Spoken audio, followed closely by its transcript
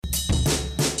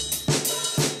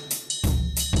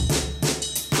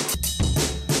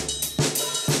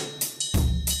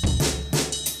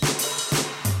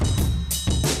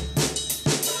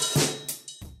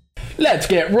Let's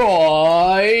get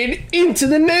right into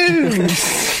the news.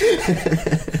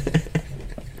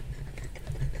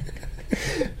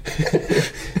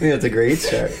 I think that's a great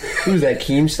start. Who's that,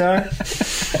 Keemstar?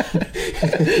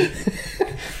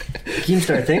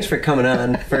 Keemstar, thanks for coming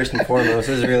on, first and foremost.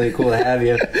 It was really cool to have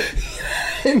you.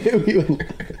 I knew he would.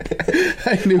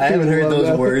 I haven't heard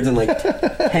those words in like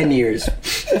 10 years.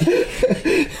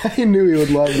 I knew he would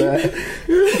love that.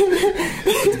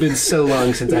 It's been so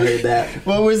long since I heard that.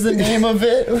 What was the name of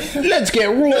it? Let's get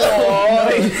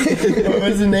right. What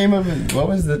was the name of it?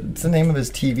 What's the name of his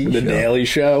TV show? The Daily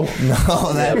Show.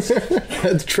 No,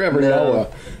 That's Trevor Noah.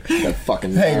 That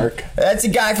fucking dark. That's a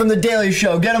guy from The Daily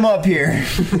Show. Get him up here.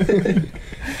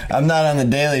 I'm not on The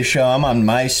Daily Show. I'm on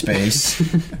MySpace.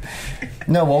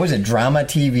 No, what was it? Drama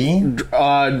TV?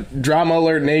 Drama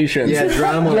Alert Nation. Yeah,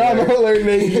 Drama Alert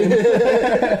Nation.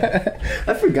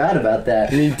 I forgot about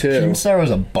that. Me too. Keemstar was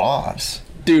a boss.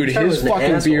 Dude, his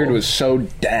fucking asshole. beard was so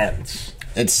dense.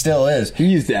 It still is.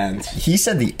 He's dense. He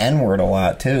said the N-word a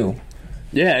lot, too.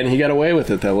 Yeah, and he got away with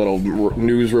it, that little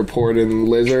news reporting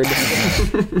lizard.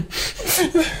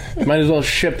 Might as well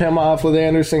ship him off with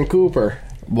Anderson Cooper.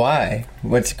 Why?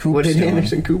 What's Cooper What did doing?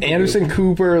 Anderson Cooper do? Anderson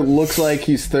Cooper looks like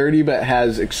he's 30 but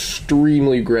has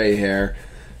extremely gray hair.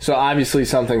 So obviously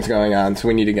something's going on, so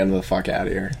we need to get him the fuck out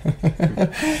of here.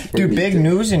 Dude, big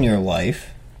news in your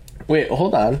life. Wait,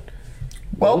 hold on.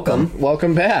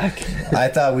 Welcome back. I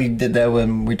thought we did that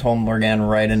when we told him we're getting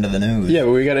right into the news. Yeah,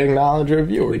 but we gotta acknowledge our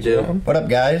viewers. We do. You know? What up,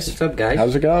 guys? What's up, guys?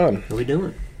 How's it going? How we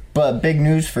doing? But big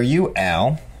news for you,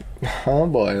 Al. Oh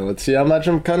boy, let's see how much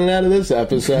I'm cutting out of this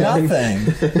episode.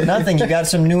 Nothing. You got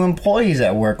some new employees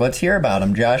at work. Let's hear about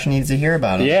them. Josh needs to hear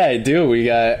about them. Yeah, I do. We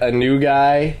got a new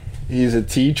guy. He's a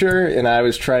teacher, and I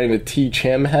was trying to teach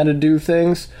him how to do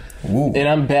things. Ooh. And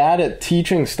I'm bad at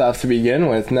teaching stuff to begin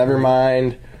with. Never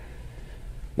mind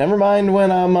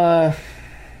when I'm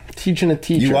teaching a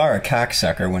teacher. You are a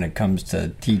cocksucker when it comes to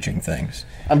teaching things.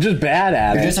 I'm just bad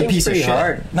at You're it. just a piece of shit.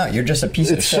 hard. No, you're just a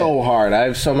piece of It's shit. so hard. I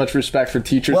have so much respect for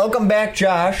teachers. Welcome back,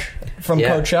 Josh, from Yeah.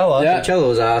 Coachella. Yeah. Coachella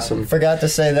was awesome. Forgot to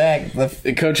say that.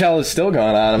 Coachella's still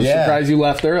going on. I'm Yeah. surprised you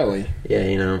left early. Yeah,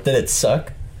 you know. Did it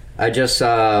suck? I just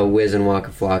saw Wiz and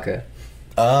Waka Flocka.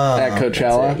 At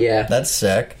Coachella? Yeah. That's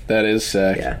sick. That is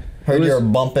sick. Yeah. Heard you were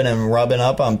bumping and rubbing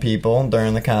up on people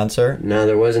during the concert. No,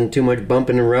 there wasn't too much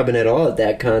bumping and rubbing at all at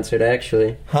that concert,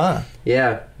 actually. Huh.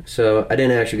 Yeah, so I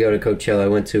didn't actually go to Coachella. I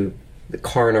went to the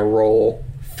Carnival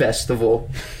Festival,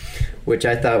 which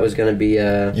I thought was going to be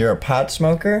You're a pot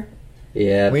smoker?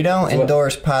 yeah. We don't Well,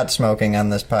 endorse pot smoking on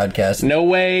this podcast. No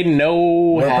way,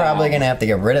 no We're how. probably going to have to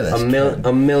get rid of this.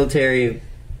 a military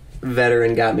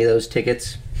veteran got me those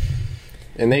tickets.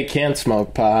 And they can't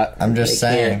smoke pot. I'm just They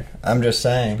saying. can't. I'm just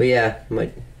saying. But yeah,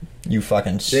 You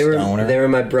fucking they stoner. were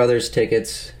my brother's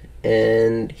tickets,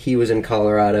 and he was in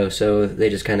Colorado, so they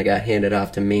just kind of got handed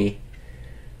off to me.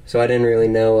 So I didn't really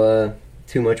know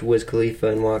too much Wiz Khalifa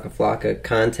and Waka Flocka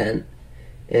content,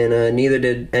 and neither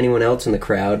did anyone else in the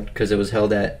crowd because it was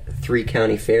held at 3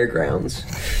 County Fairgrounds,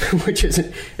 which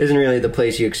isn't really the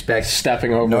place you expect.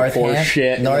 Stepping over poor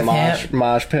shit in the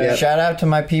mosh pit. Shout out to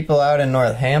my people out in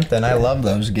Northampton. I love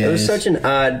those guys. It was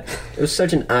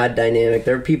such an odd dynamic.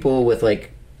 There were people with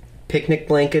like picnic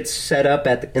blankets set up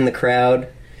in the crowd.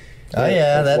 Oh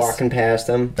yeah, that's walking past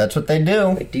them. That's what they do.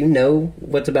 Like, do you know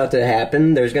what's about to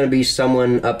happen? There's going to be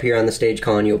someone up here on the stage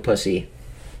calling you a pussy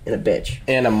and a bitch.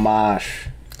 And a mosh.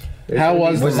 There's How gonna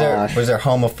was be- the mosh? Was there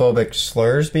homophobic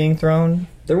slurs being thrown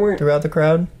There weren't. throughout the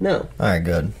crowd? No. All right,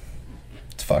 good.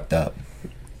 It's fucked up.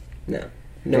 No.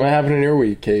 What happened in your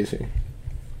week, Casey?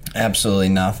 Absolutely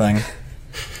nothing.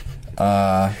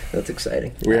 That's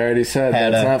exciting. We already said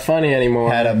that's not funny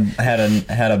anymore. Had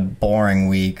a boring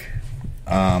week.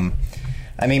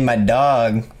 I mean, my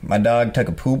dog took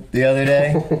a poop the other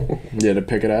day. You had to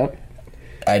pick it up?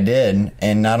 I did,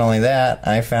 and not only that,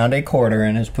 I found a quarter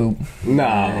in his poop. No.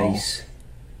 Nice.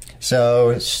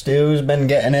 So Stu's been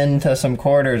getting into some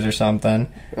quarters or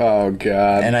something, Oh,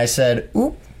 God. and I said,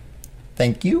 "Oop,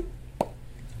 thank you."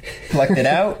 Plucked it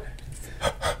out.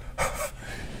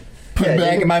 Put it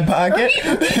back in my pocket.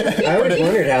 I always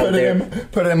wondered how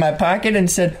Put it in my pocket and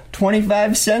said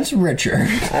 25 cents richer.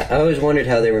 I always wondered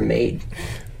how they were made.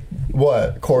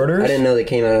 What, quarters? I didn't know they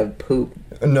came out of poop.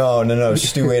 No.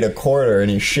 Stu ate a quarter and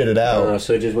he shit it out. Oh,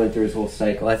 so it just went through his whole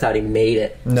cycle. I thought he made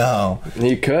it. No.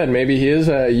 He could. Maybe he is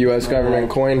a U.S. government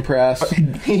coin press.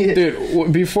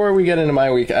 Dude, before we get into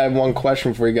my week, I have one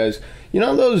question for you guys. You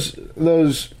know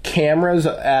those cameras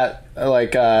at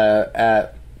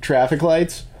at traffic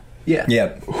lights? Yeah.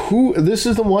 Yep. This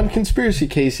is the one conspiracy,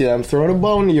 Casey, that I'm throwing a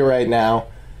bone to you right now.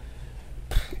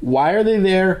 Why are they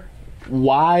there?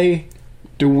 Why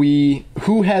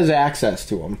who has access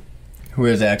to them? Who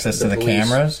has access to the police.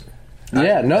 cameras?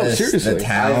 Yeah, no, The seriously.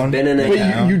 town. I've been in a But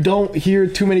town. you don't hear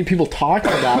too many people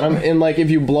talking about them, and like if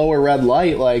you blow a red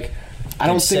light, like I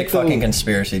don't Sick think fucking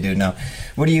conspiracy, dude. No.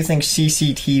 What do you think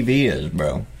CCTV is,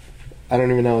 bro? I don't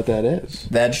even know what that is.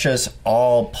 That's just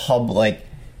all public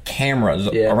cameras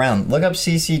Yeah. around. Look up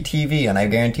CCTV, and I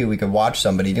guarantee we could watch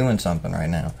somebody doing something right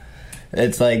now.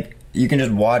 It's like you can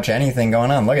just watch anything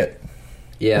going on. Look at,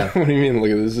 Yeah. What do you mean?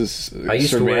 Look at this is I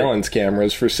used to surveillance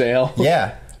cameras for sale.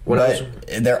 yeah, What but else?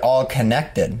 they're all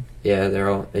connected. Yeah,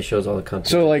 it shows all the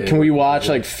companies. So like, that can they we work watch with.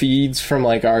 like feeds from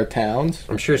like our towns?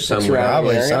 I'm sure somewhere. around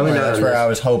Probably area? somewhere. not That's on where this. I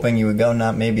was hoping you would go.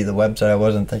 Not maybe the website I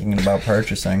wasn't thinking about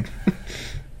purchasing.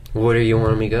 Where do you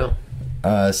want me to go?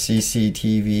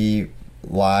 CCTV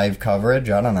live coverage.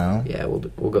 I don't know. Yeah,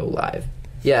 we'll go live.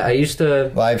 Yeah, I used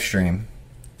to Live stream.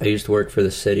 work for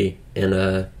the city, and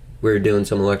we were doing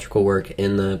some electrical work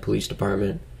in the police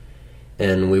department,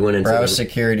 and we went into Browse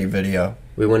security video.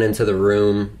 the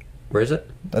room. Where is it?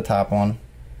 The top one.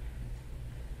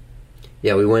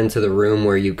 Yeah, we went into the room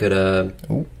where you could. Ooh.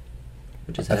 What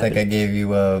just I think I happened? gave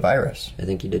you a virus. I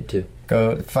think you did too.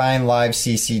 Go find live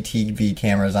CCTV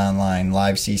cameras online.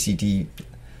 Live CCTV.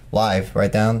 Live.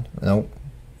 Write down. Nope.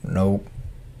 Nope.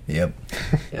 Yep.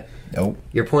 Yep. Nope.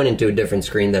 You're pointing to a different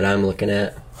screen that I'm looking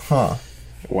at. Huh.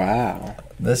 Wow.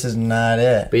 This is not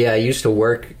it. But yeah, I used to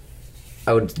work.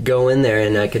 I would go in there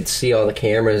and I could see all the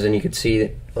cameras, and you could see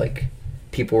like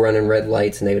people running red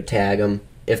lights, and they would tag them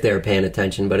if they were paying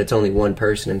attention. But it's only one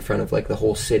person in front of like the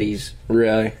whole city's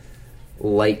Really?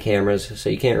 light cameras, so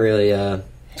you can't really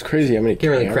It's crazy how many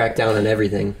crack down on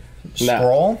everything. Nah.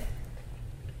 Scroll.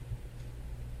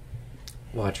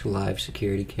 Watch live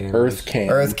security cameras. Earth cam.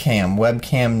 Earth Cam.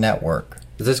 Webcam network.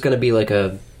 Is this going to be like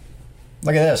a?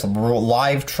 Look at this.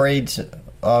 Live trades.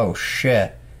 Oh,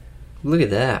 shit. Look at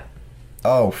that.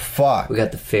 Oh, fuck. We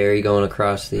got the ferry going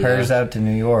across the. Hers out to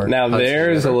New York. Now Hudson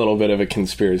there's a River. little bit of a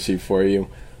conspiracy for you.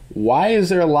 Why is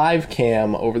there a live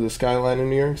cam over the skyline of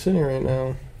New York City right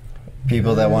now?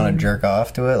 People that want to jerk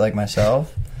off to it, like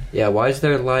myself. Yeah, why is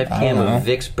there a live I cam don't know. of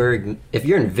Vicksburg? If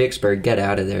you're in Vicksburg, get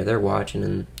out of there. They're watching,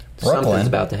 and Brooklyn. something's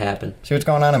about to happen. See what's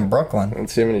going on in Brooklyn.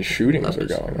 Let's see how many shootings are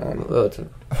Numbers. going on. Oh,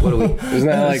 what are we? Isn't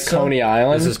that like So- Coney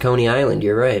Island? This is Coney Island.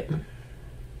 You're right.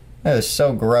 That is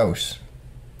so gross.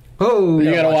 Oh,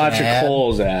 You gotta watch watch an a ad?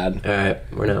 Kohl's ad. all right.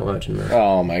 We're not watching that.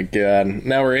 Oh my god.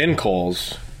 Now we're in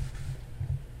Kohl's.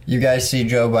 You guys see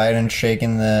Joe Biden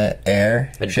shaking the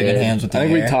air? I Shaking did. hands with the I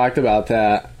think air? we talked about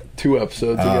that 2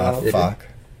 episodes Oh, ago. fuck.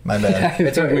 My bad.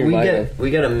 It's all right. We We might get have.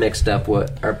 we get them mixed up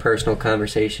what our personal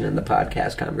conversation and the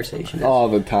podcast conversation is. All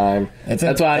the time. It's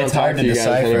That's why I don't it's talk hard to you guys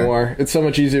decipher. anymore. It's so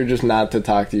much easier just not to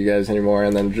talk to you guys anymore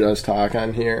and then just talk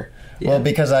on here. Well,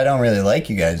 because I don't really like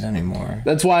you guys anymore.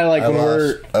 That's why like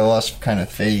when I lost kind of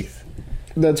faith.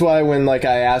 that's why when like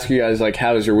I ask you guys like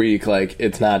how was your week, like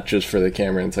it's not just for the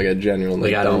camera, it's like I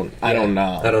genuinely Like I don't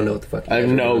know. I don't know what the fuck. You I have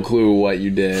guys are no doing. clue what you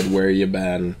did, where you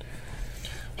been.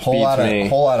 Whole Beats lot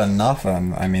me. of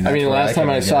nothing. I mean, I mean, that's where last time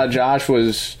I couldn't saw get- Josh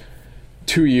was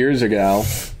 2 years ago,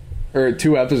 or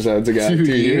 2 episodes ago. 2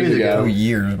 years 2 ago.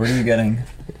 years. What are you getting?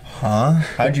 Huh?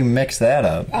 How'd you mix that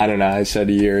up? I don't know. I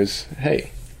said years. Hey,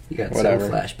 You got Whatever.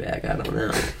 some flashback. I don't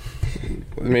know.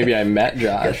 maybe I met I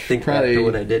Josh. think back to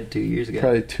what Probably, I did 2 years ago.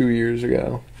 probably 2 years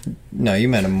ago. No, you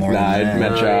met him more Nah, I than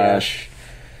that. met Oh, yeah. Josh.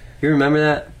 You remember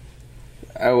that?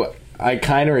 I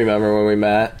kind of remember when we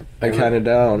met. I Mhm. kind of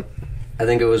don't. I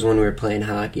think it was when we were playing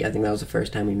hockey. I think that was the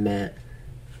first time we met.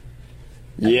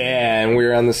 Yeah, and we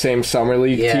were on the same summer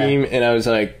league Yeah. team, and I was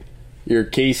like, "You're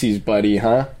Casey's buddy,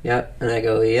 huh?" Yep. And I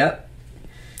go, yep.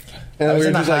 And I was we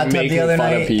in were the just hot like tub making the other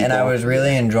fun of night, people. and I was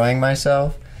really enjoying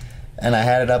myself. And I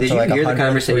had it up Did to you like hear the 103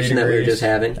 conversation that we were degrees. just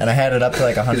having? And I had it up to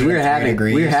like Because 103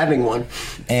 degrees. we were having one.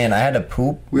 and I had to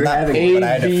poop. We were Not having- poop, but I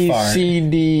had A, to B, fart. C,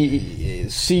 D,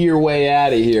 see your way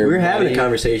out of here. We were having a buddy.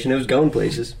 conversation. It was going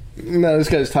places. No, this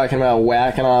guy's talking about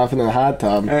whacking off in the hot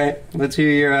tub. All right, let's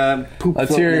hear your poop Let's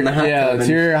floating hear, in the hot tub. let's and-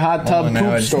 hear your hot tub Oh, now poop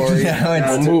it's- story. now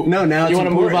it's- We'll move- now it's you want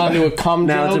to move on important. to a cum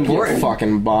Now it's joke? important. You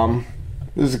fucking bum.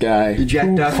 This guy. You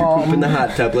jacked off your poop in the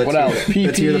hot tub. Let's What hear, else? Pee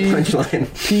let's hear the pee. punchline.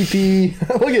 Pee-pee.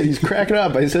 Look at, he's cracking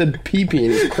up. I said pee-pee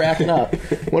and he's cracking up.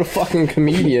 What a fucking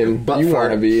comedian Butt you fart.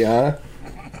 want to be, huh?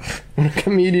 What a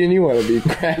comedian you want to be.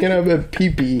 Cracking up at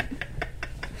pee-pee.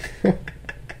 Look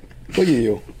at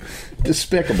you.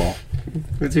 Despicable.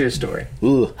 Let's hear a story.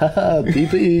 Ugh, haha,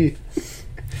 pee-pee.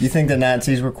 You think the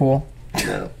Nazis were cool?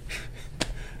 No.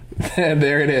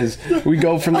 There it is. We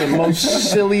go from the most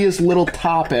silliest little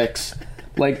topics,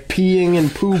 like peeing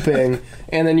and pooping,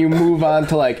 and then you move on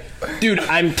to like, dude,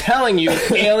 I'm telling you,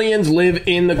 aliens live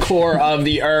in the core of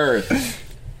the earth.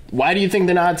 Why do you think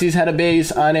the Nazis had a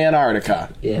base on Antarctica?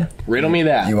 Yeah. Riddle me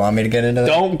that. You want me to get into that?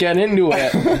 Don't get into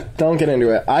it. Don't get into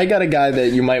it. I got a guy that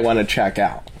you might want to check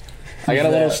out. I got a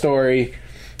little story.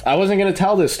 I wasn't going to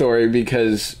tell this story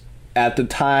because at the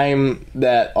time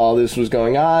that all this was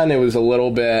going on, it was a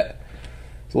little bit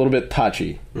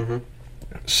touchy. Mm-hmm.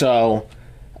 So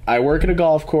I work at a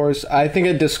golf course. I think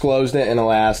I disclosed it in the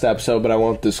last episode, but I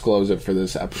won't disclose it for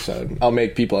this episode. I'll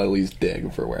make people at least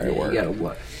dig for where I work. You gotta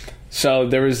what? So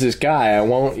there was this guy. I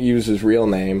won't use his real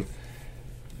name.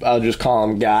 I'll just call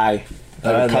him Guy. I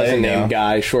have a cousin named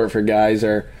Guy, short for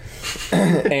Geyser.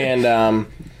 And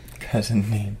cousin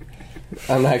name.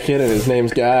 I'm not kidding. His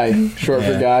name's Guy, short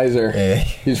for Geyser. Yeah.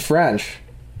 He's French.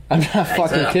 I'm not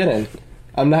fucking kidding.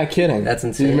 I'm not kidding. That's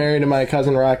insane. He's married to my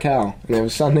cousin Raquel, and they have a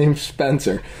son named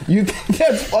Spencer. You think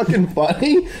that's fucking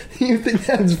funny? You think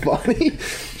that's funny?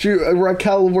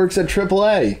 Raquel works at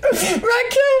AAA.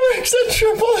 Raquel works at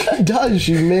AAA. She does.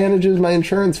 She manages my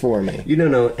insurance for me. You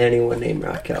don't know anyone named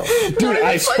Raquel. Dude,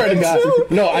 I swear to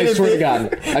God. No, I swear to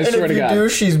God. I swear to God. If you do,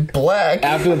 she's black.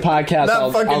 After the podcast,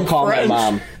 I'll call French.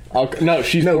 my mom. No,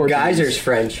 she's No, Portuguese. Geyser's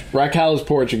French. Raquel is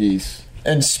Portuguese.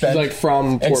 And She's like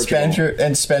from Portugal.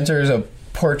 And Spencer is a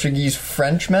Portuguese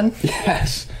Frenchman?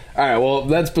 Yes. All right, well,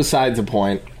 that's besides the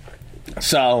point.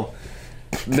 So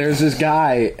there's this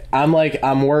guy. I'm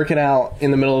working out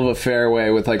in the middle of a fairway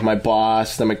with like my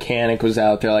boss. The mechanic was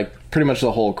out there, like pretty much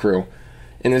the whole crew.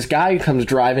 And this guy comes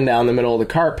driving down the middle of the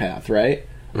cart path, right?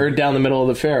 Or down the middle of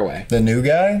the fairway. The new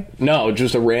guy? No,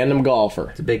 just a random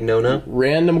golfer. It's a big no-no.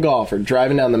 Random golfer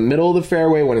driving down the middle of the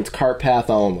fairway when it's cart path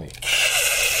only.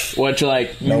 Which,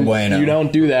 like, No bueno. You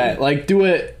don't do that. Like, do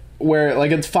it where,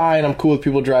 like, it's fine. I'm cool with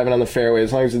people driving on the fairway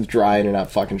as long as it's dry and you're not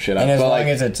fucking shit up. And as But,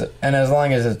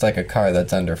 long as it's like a car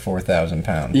that's under 4,000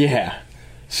 pounds. Yeah.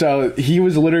 So he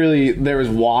was literally, there was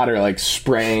water like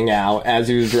spraying out as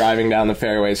he was driving down the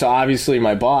fairway. So obviously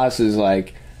my boss is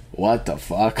like, what the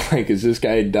fuck? Like, is this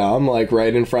guy dumb? Like,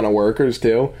 right in front of workers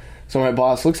too. So my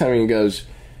boss looks at me and goes,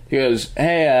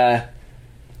 hey,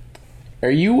 are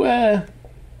you,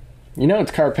 you know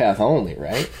it's car path only,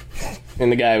 right?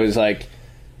 And the guy was like,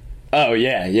 oh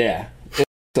yeah. It's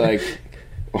like,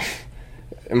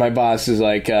 and my boss is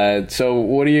like, so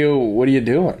what are you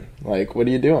doing? Like, what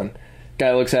are you doing?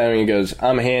 Guy looks at him and he goes,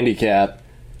 I'm handicapped.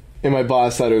 And my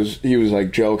boss thought he was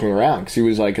like joking around because he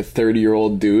was like a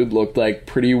 30-year-old dude, looked like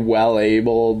pretty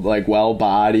well-abled, like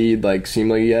well-bodied, like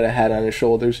seemed like he had a head on his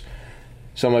shoulders.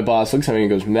 So my boss looks at me and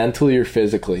goes, mentally or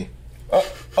physically?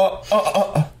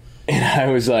 And I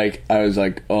was like,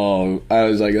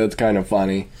 that's kind of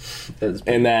funny.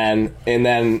 And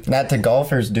then Not to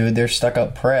golfers, dude. They're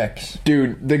stuck-up pricks.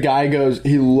 Dude, the guy goes,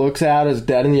 he looks at us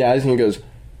dead in the eyes and he goes,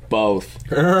 both.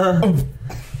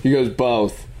 He goes,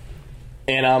 both.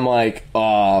 And I'm like,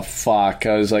 oh, fuck.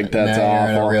 I was like, that's now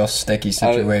awful. You're in a real sticky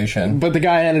situation. But the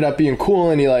guy ended up being cool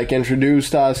and he like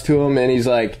introduced us to him and he's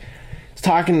like, he's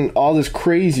talking all this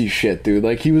crazy shit, dude.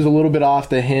 Like, he was a little bit off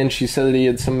the hinge. He said that he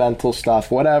had some mental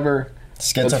stuff. Whatever.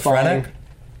 Schizophrenic?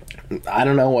 I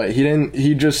don't know what.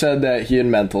 He just said that he had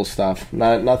mental stuff.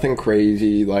 Nothing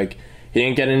crazy. Like, he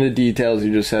didn't get into details.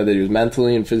 He just said that he was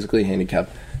mentally and physically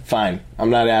handicapped. Fine. I'm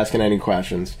not asking any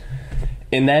questions.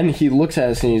 And then he looks at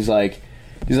us and he's like,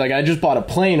 I just bought a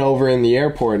plane over in the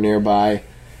airport nearby.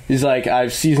 He's like, I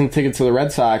have season tickets to the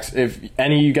Red Sox. If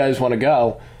any of you guys want to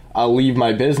go, I'll leave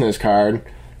my business card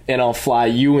and I'll fly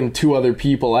you and 2 other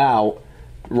people out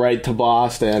right to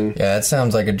Boston. Yeah, that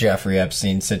sounds like a Jeffrey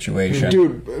Epstein situation.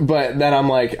 Dude, but then I'm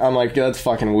like, that's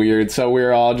fucking weird. So we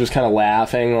were all just kind of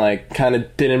laughing, like, kind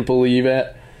of didn't believe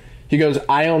it. He goes,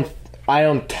 I own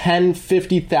 10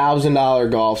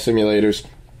 $50,000 golf simulators.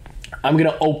 I'm going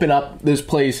to open up this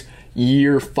place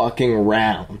year fucking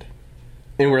round.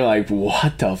 And we're like,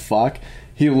 what the fuck?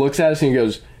 He looks at us and he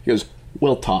goes,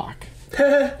 we'll talk.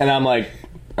 And I'm like,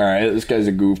 all right, this guy's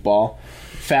a goofball.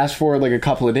 Fast forward like a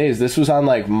couple of days. This was on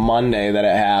like Monday that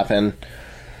it happened.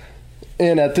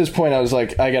 And at this point I was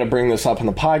like, I gotta bring this up in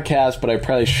the podcast, but I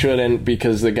probably shouldn't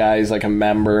because the guy's like a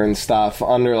member and stuff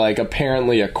under like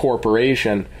apparently a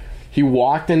corporation. He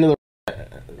walked into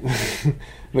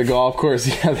the golf course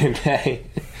the other day.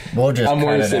 We'll just I'm cut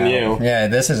worse it than out. you. Yeah,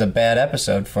 this is a bad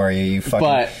episode for you.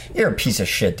 You're a piece of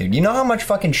shit, dude. You know how much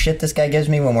fucking shit this guy gives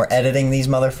me when we're editing these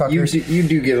motherfuckers? You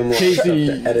do give him more stuff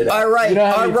to edit out. All right, You know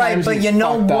how many times but he's you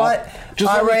know fucked up? what? Just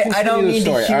All let me right, I don't continue the need to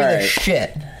story. hear All the right.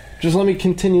 shit. Just let me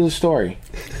continue the story.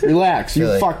 Relax.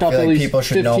 You fucked up feel at like least people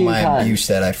should 15 know my times. abuse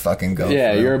that I fucking go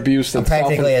Yeah, through. your abuse I'm that's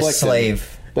practically a self-inflicted.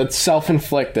 slave. That's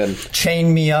self-inflicted.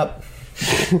 Chain me up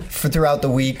for throughout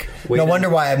the week. No wonder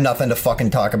why I have nothing to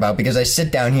fucking talk about, because I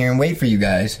sit down here and wait for you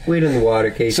guys. Wait in the water,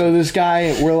 Casey. So this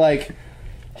guy, we're like,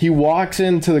 he walks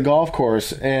into the golf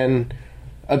course, and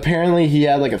apparently he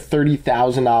had like a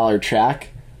 $30,000 check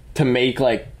to make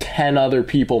like 10 other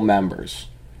people members.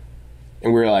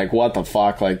 And we were like, what the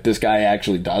fuck? Like, this guy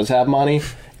actually does have money.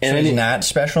 And so he's not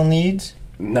special needs?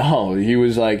 No,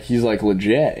 he's like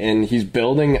legit. And he's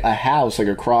building a house like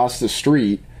across the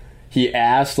street. He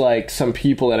asked like some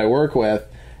people that I work with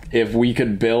if we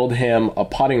could build him a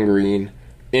putting green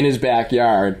in his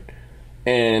backyard.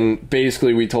 And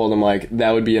basically we told him like that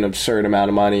would be an absurd amount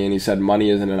of money. And he said, money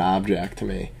isn't an object to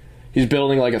me. He's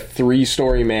building like a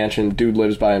 3-story mansion. Dude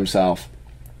lives by himself.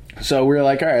 So we were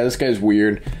like, all right, this guy's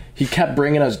weird. He kept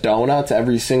bringing us donuts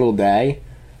every single day,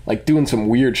 like doing some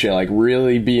weird shit, like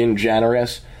really being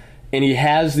generous. And he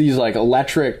has these like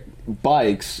electric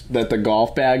bikes that the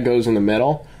golf bag goes in the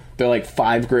middle. They're like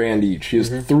 $5,000 each. He has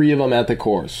 3 of them at the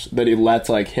course that he lets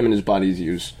like him and his buddies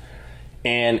use.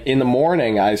 And in the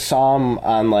morning, I saw him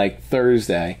on like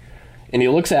Thursday, and he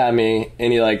looks at me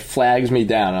and he like flags me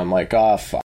down. I'm like, oh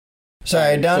fuck.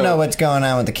 Sorry, I don't know what's going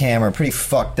on with the camera. Pretty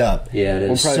fucked up. Yeah, it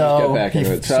is. We'll probably just get back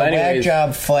into it. So anyways,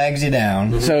 Job flags you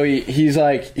down. So he's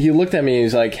like, he looked at me and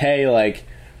he's like, hey, like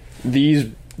these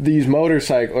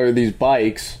motorcycle or these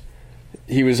bikes,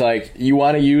 he was like, you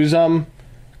want to use them?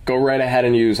 Go right ahead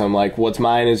and use them. Like, what's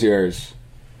mine is yours.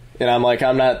 And I'm like,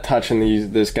 I'm not touching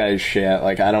this guy's shit.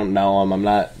 Like, I don't know him. I'm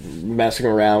not messing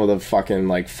around with a fucking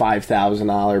like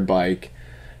 $5,000 bike.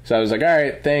 So I was like, all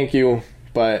right, thank you.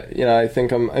 But, you know, I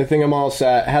think I'm all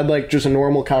set. Had like just a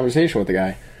normal conversation with the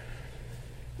guy.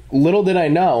 Little did I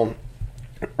know,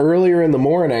 earlier in the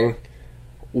morning,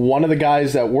 one of the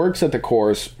guys that works at the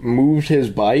course moved his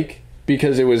bike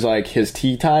because it was like his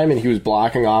tee time and he was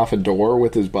blocking off a door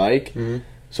with his bike. Mm-hmm.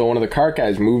 So one of the cart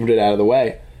guys moved it out of the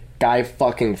way. Guy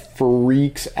fucking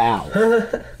freaks out.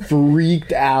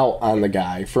 Freaked out on the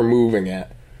guy for moving it.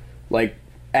 Like,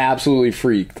 absolutely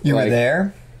freaked. You like, were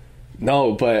there?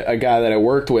 No, but a guy that I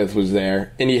worked with was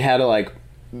there, and he had to like.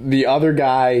 The other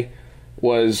guy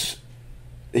was,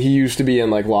 he used to be in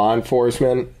like law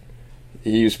enforcement.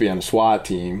 He used to be on a SWAT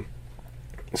team.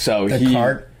 So the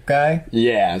cart guy?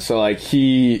 Yeah, so like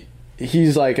he's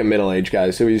like a middle-aged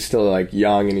guy, so he's still like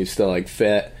young and he's still like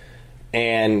fit.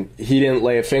 And he didn't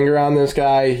lay a finger on this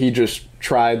guy. He just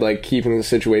tried like keeping the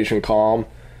situation calm.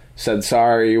 Said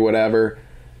sorry, whatever.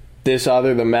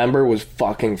 The member was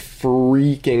fucking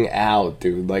freaking out,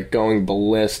 dude. Like, going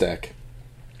ballistic.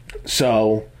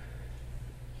 So,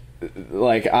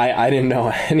 like, I didn't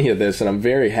know any of this, and I'm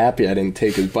very happy I didn't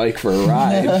take his bike for a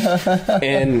ride.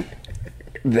 And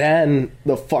then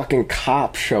the fucking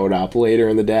cop showed up later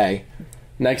in the day.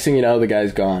 Next thing you know, the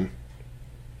guy's gone.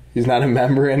 He's not a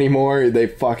member anymore. They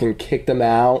fucking kicked him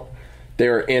out. They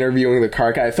were interviewing the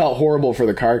cart guy. I felt horrible for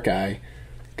the cart guy.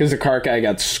 Because the cart guy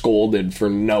got scolded for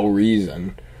no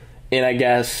reason. And I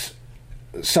guess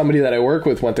somebody that I work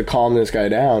with went to calm this guy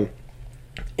down.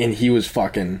 And he was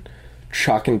fucking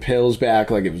chucking pills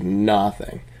back like it was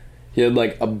nothing. He had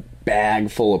like a bag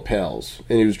full of pills.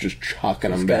 And he was just chucking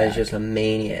them back. This guy's just a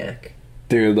maniac.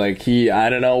 Dude, like I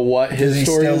don't know what his story is. Does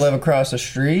he still live across the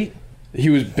street? He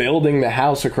was building the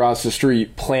house across the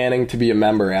street, planning to be a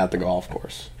member at the golf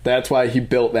course. That's why he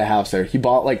built the house there. He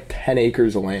bought like 10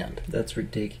 acres of land. That's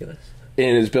ridiculous.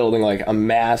 And is building like a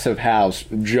massive house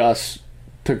just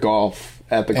to golf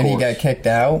at the course. And he got kicked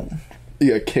out? He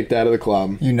got kicked out of the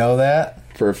club. You know that?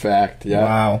 For a fact, yeah.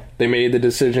 Wow. They made the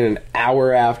decision an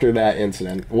hour after that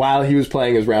incident, while he was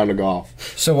playing his round of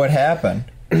golf. So what happened?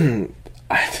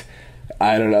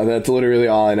 I don't know. That's literally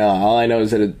all I know. All I know is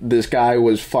that this guy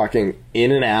was fucking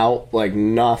in and out like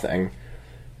nothing.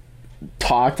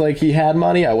 Talked like he had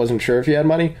money. I wasn't sure if he had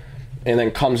money. And then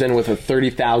comes in with a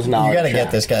 $30,000 You gotta check.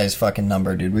 get this guy's fucking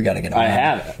number, dude. We gotta get him. I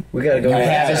have it. We gotta go. You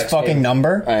have his fucking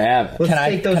number? I have it.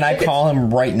 Can I call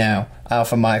him right now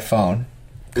off of my phone?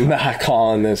 I'm not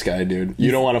calling this guy, dude. You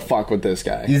don't want to fuck with this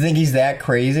guy. You think he's that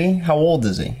crazy? How old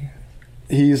is he?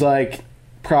 He's like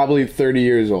probably 30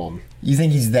 years old. You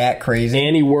think he's that crazy?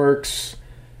 And he works.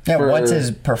 Yeah, what's his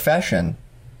profession?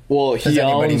 Well, Does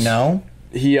anybody know?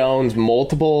 He owns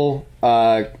multiple,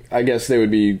 I guess they would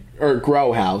be, or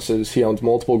grow houses. He owns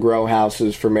multiple grow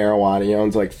houses for marijuana. He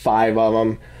owns like 5 of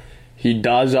them. He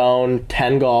does own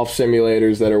 10 golf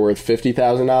simulators that are worth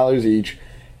 $50,000 each.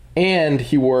 And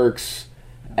he works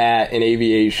at an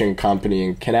aviation company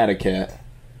in Connecticut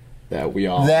that we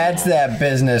all That's know. that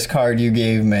business card you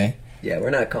gave me. Yeah,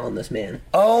 we're not calling this man.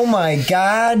 Oh my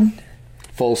god.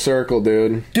 Full circle,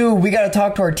 dude. Dude, we gotta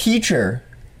talk to our teacher.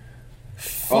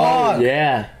 Fuck. Oh,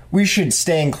 yeah. We should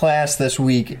stay in class this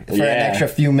week for an Yeah. extra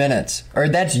few minutes. Or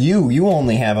that's you. You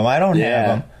only have him. I don't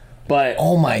have him. But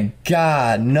Oh my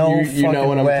god, no you know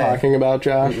what fucking way. I'm talking about,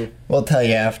 Josh? We'll tell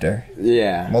you after.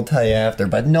 Yeah. We'll tell you after,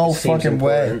 but no Seems fucking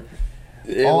way. important.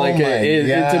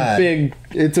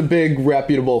 It's a big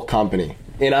reputable company.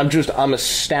 And I'm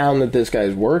astounded that this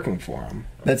guy's working for him.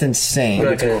 That's insane.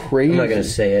 I'm not crazy. gonna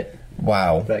say it,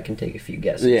 Wow. but I can take a few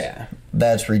guesses. Yeah.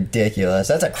 That's ridiculous.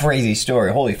 That's a crazy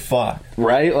story. Holy fuck.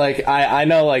 Right? Like, I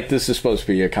know, like, this is supposed to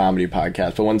be a comedy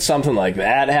podcast, but when something like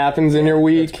that happens in your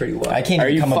week, That's pretty wild. I can't are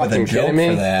even you come up with a fucking joke kidding me?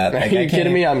 for that. Are Like, you I can't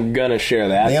kidding me? even- I'm gonna share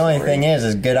that. The only story. thing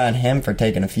is good on him for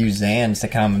taking a few Xans to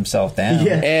calm himself down.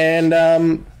 Yeah. And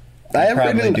I have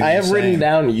probably do the written same.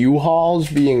 down U-Hauls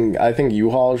being. I think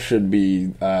U-Hauls should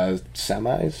be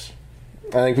semis.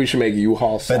 I think we should make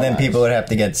U-Haul semis. But then people would have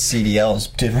to get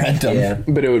CDLs to rent them. Yeah.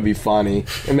 But it would be funny.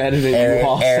 Imagine a Eric-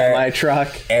 U-Haul Eric- semi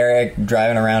truck. Eric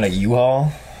driving around a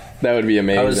U-Haul. That would be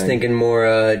amazing. I was thinking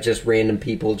more just random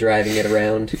people driving it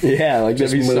around. Yeah, like that'd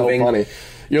Just be moving. so funny.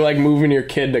 You're like moving your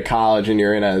kid to college and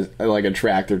you're in a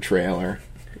tractor trailer.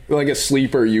 Like a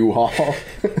sleeper U-Haul.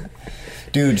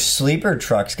 Dude, sleeper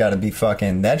trucks gotta be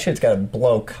fucking... That shit's gotta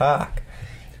blow cock.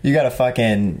 You gotta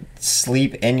fucking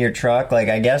sleep in your truck. Like,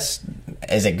 I guess...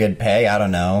 Is it good pay? I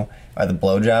don't know. Are the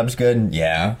blowjobs good?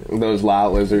 Yeah. Those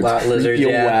lot lizards. Lot lizards, treat you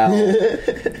yeah. well.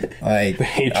 Like...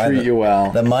 They are treat the- you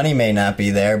well. The money may not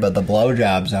be there, but the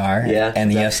blowjobs are. Yeah. And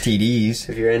the STDs.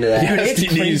 If you're into that. Dude, it's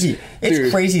STDs. crazy. It's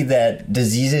Dude. crazy that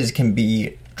diseases can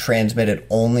be transmitted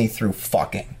only through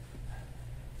fucking.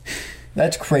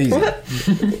 That's crazy.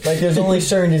 Like, there's only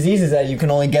certain diseases that you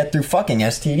can only get through fucking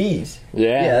STDs. Yeah.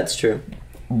 Yeah, that's true.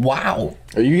 Wow.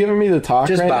 Are you giving me the talk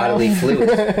Just right bodily now?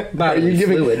 fluids. Are Bodily you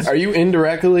fluids. Are you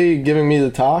indirectly giving me the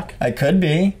talk? I could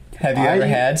be. Have you I- ever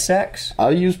had sex?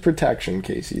 I'll use protection,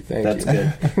 Casey. Thank That's you.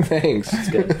 good. Thanks. That's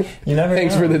good. You never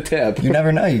Thanks know. for the tip. You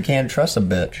never know. You can't trust a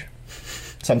bitch.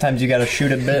 Sometimes you gotta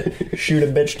shoot a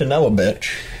bitch to know a bitch.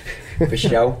 For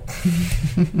show.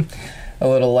 A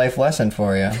little life lesson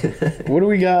for you. What do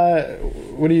we got?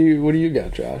 What do you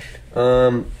got, Josh?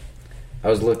 I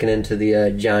was looking into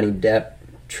the Johnny Depp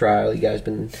trial. You guys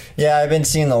been... Yeah, I've been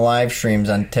seeing the live streams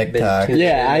on TikTok. Been-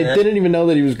 Yeah, I Yeah. didn't even know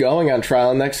that he was going on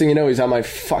trial. Next thing you know, he's on my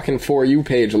fucking For You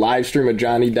page, live stream of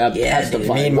Johnny Depp Yeah, dude.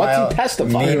 testifying. What's he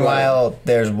testifying? Meanwhile,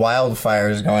 there's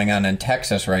wildfires going on in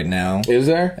Texas right now, Is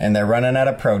there? and they're running out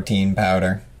of protein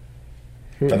powder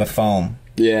for the foam.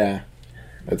 Yeah,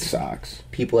 it sucks.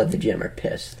 People at the gym are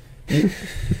pissed. You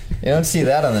don't see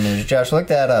that on the news. Josh, look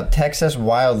that up. Texas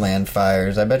wildland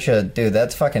fires. I bet you, dude,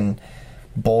 that's fucking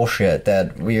bullshit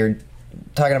that we're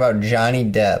talking about Johnny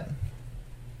Depp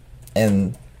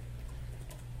and,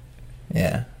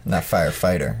 yeah, not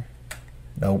firefighter.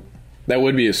 Nope. That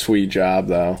would be a sweet job,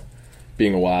 though,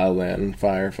 being a wildland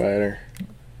firefighter.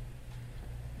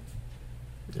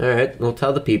 All right, well,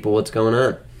 tell the people what's going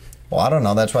on. Well, I don't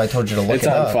know. That's why I told you to look It's it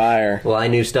on up. fire. Well, I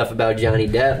knew stuff about Johnny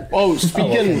Depp. Oh, Oh, well,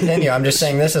 speaking continue. I'm just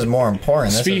saying this is more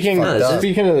important. This speaking is fucked up.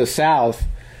 speaking of the South,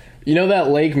 you know that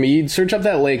Lake Mead? Search up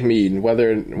that Lake Mead,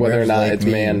 whether or Where's not Lake it's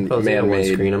Mead? Close the other one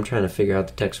man-made. screen. I'm trying to figure out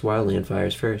the Texas wildland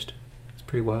fires first. It's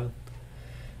pretty wild.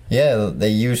 Yeah, they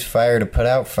use fire to put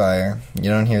out fire. You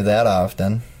don't hear that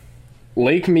often.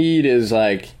 Lake Mead is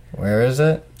like, Where is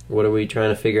it? What are we trying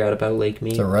to figure out about Lake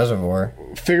Mead? It's a reservoir.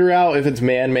 figure out if it's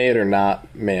man-made or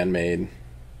not man-made.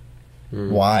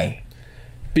 Why?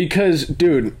 Because,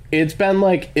 dude, it's been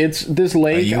like, it's this Are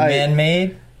lake. you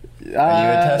man-made? Are you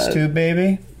a test tube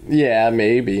baby? Yeah,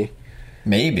 maybe.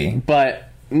 Maybe. But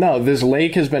no, this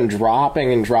lake has been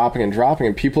dropping and dropping and dropping,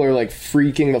 and people are like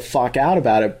freaking the fuck out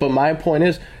about it. But my point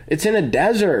is, it's in a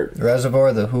desert. Reservoir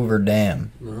of the Hoover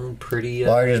Dam. Well, pretty...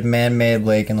 Largest man-made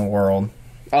lake in the world.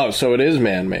 Oh, so it is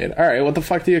man-made. All right, what the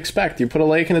fuck do you expect? You put a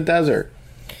lake in a desert.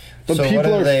 But So what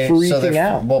people are freaking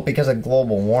out. Well, because of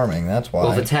global warming, that's why.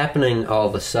 Well, if it's happening all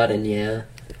of a sudden, yeah.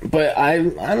 But I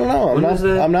don't know. When was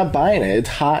it? I'm not buying it. It's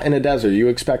hot in a desert. You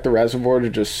expect the reservoir to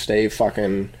just stay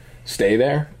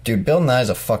there? Dude, Bill Nye's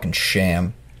a fucking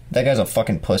sham. That guy's a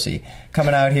fucking pussy.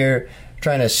 Coming out here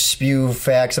trying to spew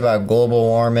facts about global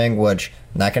warming, which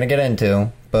I'm not going to get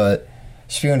into, but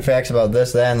spewing facts about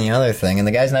this, that, and the other thing, and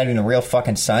the guy's not even a real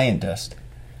fucking scientist.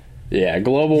 Yeah,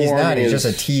 global He's warming not. He's is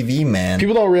just a TV man.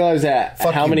 People don't realize that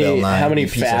Fuck how you, many Bill Nye, how many you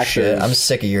piece of shit. factors I'm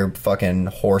sick of your fucking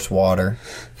horse water.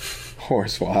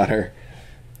 horse water.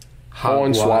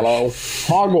 Hogwash. Hornswallow.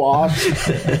 Hogwash.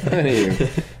 Anyway,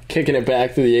 kicking it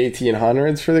back to the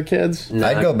 1800s for the kids. No,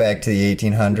 I'd go back to the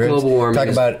 1800s. Global warming Talk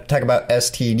is- about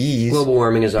STDs. Global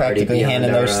warming is already Practically beyond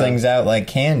handing our, those things out like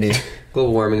candy.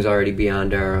 Global warming's already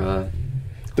beyond our...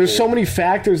 There's so many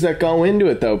factors that go into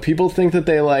it, though. People think that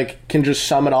they like can just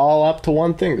sum it all up to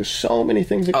one thing. There's so many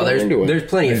things that go into it. there's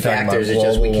plenty Are of you talking factors. about It's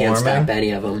just we global can't warming? stop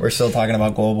any of them. We're still talking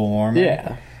about global warming.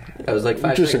 Yeah. That was like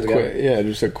 5 Just a seconds quick, ago. yeah,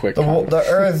 just a quick. The comment.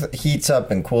 Earth heats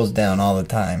up and cools down all the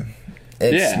time.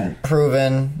 It's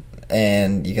proven,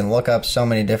 and you can look up so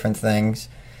many different things.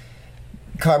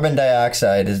 Carbon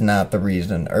dioxide is not the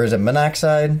reason. Or is it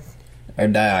monoxide or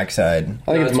dioxide?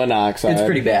 I think it's monoxide. It's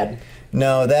pretty bad.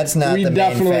 No, that's not the main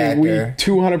factor. We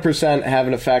 200% have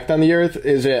an effect on the Earth.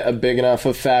 Is it a big enough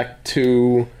effect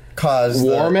to Cause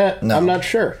warm it? No. I'm not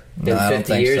sure. No, In I don't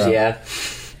 50 think years, so. yeah.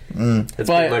 That's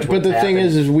pretty much But what's the thing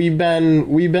happened. is we've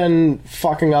been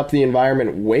fucking up the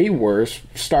environment way worse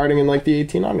starting in like the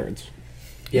 1800s.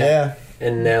 Yeah.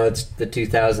 And now it's the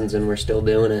 2000s and we're still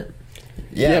doing it.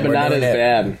 Yeah, but we're not as doing it.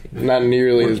 bad. Not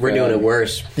nearly as bad. We're doing it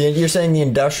worse. You're saying the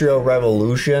Industrial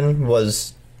Revolution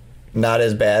was not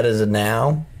as bad as it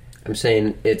now? I'm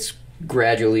saying it's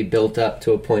gradually built up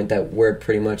to a point that we're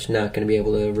pretty much not going to be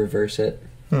able to reverse it.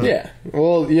 Yeah.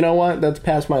 Well, you know what? That's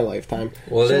past my lifetime.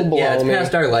 Well, So yeah, it's below me.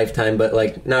 past our lifetime, but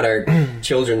like not our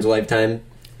children's lifetime.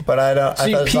 But I don't.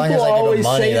 See, I thought as long as people I give them always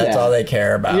money, say that's that. all they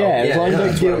care about. Yeah. As Yeah, long as I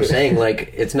that's what I'm get- saying.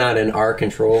 Like it's not in our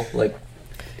control. Like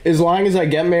As long as I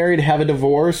get married, have a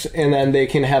divorce, and then they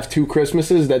can have 2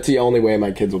 Christmases, that's the only way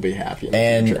my kids will be happy in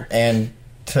the future. And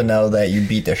to know that you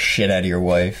beat the shit out of your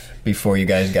wife before you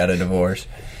guys got a divorce.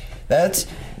 That's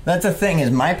the thing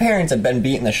is my parents have been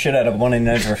beating the shit out of one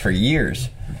another for years,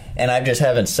 and I just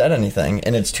haven't said anything.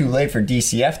 And it's too late for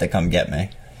DCF to come get me,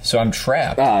 so I'm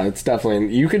trapped. It's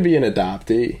definitely... You could be an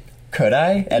adoptee. Could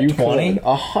I at You 20?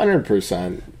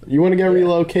 100%. You want to get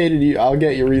relocated? I'll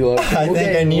get you relocated. I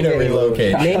think I need to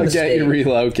relocate. Name I'll the get you state.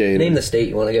 relocated. Name the state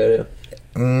you want to go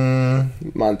to.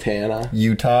 Montana.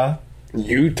 Utah.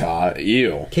 Utah.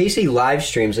 Ew. Casey live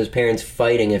streams his parents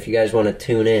fighting. If you guys want to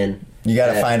tune in, You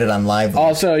got to find it on live.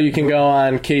 Also, you can go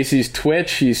on Casey's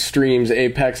Twitch. He streams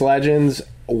Apex Legends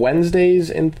Wednesdays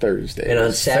and Thursdays. and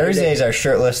on Thursdays are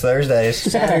shirtless Thursdays.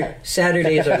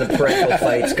 Saturdays are the parental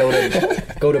fights.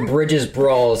 Go to Bridges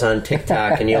Brawls on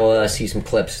TikTok and you'll see some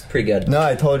clips. Pretty good. No,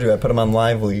 I told you I put them on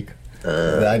Live Leak.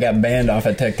 I got banned off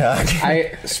of TikTok.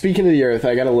 Speaking of the Earth,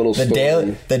 I got a little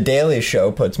story. The Daily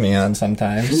Show puts me on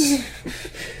sometimes.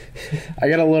 I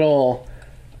got a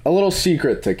little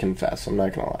secret to confess. I'm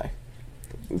not gonna lie.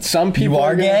 Some people You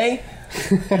are gonna- gay?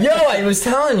 Yo, I was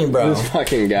telling you, bro. This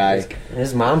fucking guy.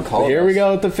 His mom called Here us. we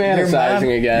go with the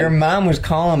fantasizing again. Your mom was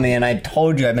calling me, and I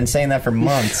told you I've been saying that for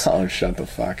months. Oh, shut the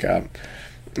fuck up.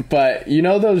 But you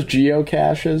know those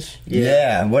geocaches?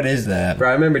 Yeah, what is that?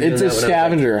 Bro, I remember doing It's that a when I was,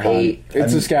 scavenger like, hunt. 8.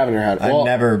 It's a scavenger hunt. I Well,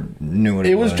 never knew what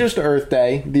it was. it was just Earth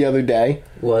Day the other day.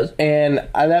 Was? And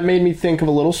that made me think of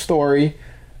a little story.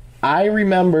 I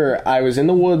remember I was in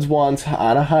the woods once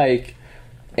on a hike,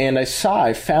 and I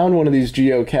found one of these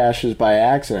geocaches by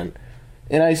accident.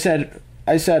 And I said,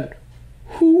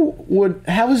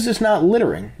 how is this not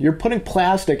littering? You're putting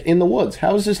plastic in the woods.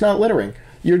 How is this not littering?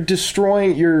 You're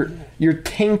destroying, you're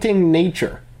tainting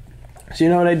nature. So you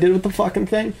know what I did with the fucking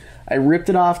thing? I ripped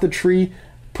it off the tree,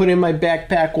 put it in my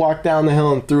backpack, walked down the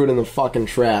hill, and threw it in the fucking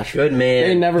trash. Good man.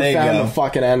 They never There you found go. the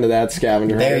fucking end of that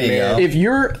scavenger There hunt. you go. If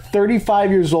you're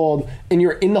 35 years old and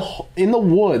you're in the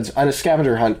woods on a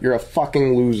scavenger hunt, you're a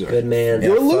fucking loser. Good man.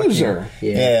 You're a fuck loser.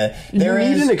 you. Yeah. Yeah,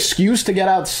 You need an excuse to get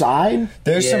outside.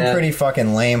 There's some Yeah. pretty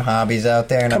fucking lame hobbies out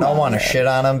there, and I don't want to shit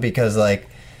on them because, like,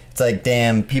 it's like,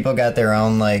 damn, people got their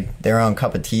own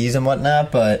cup of teas and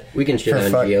whatnot, but We can shit for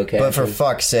on geocaching. But for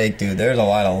fuck's sake, dude, there's a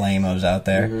lot of lamos out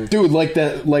there. Dude,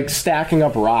 like stacking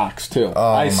up rocks too.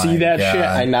 Oh I see my that God. shit,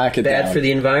 I knock it Bad down. for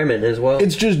the environment as well.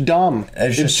 It's just dumb.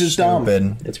 It's just dumb.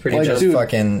 stupid. It's pretty Like, dumb. Just dude,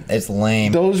 fucking, it's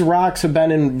lame. Those rocks have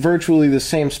been in virtually the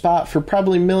same spot for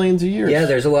probably millions of years. Yeah,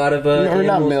 there's a lot of Or not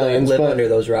animals millions, that live but- under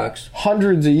those rocks.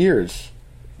 hundreds of years.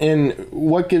 And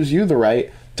what gives you the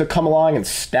right to come along and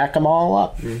stack them all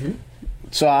up? Mm-hmm.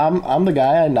 So I'm the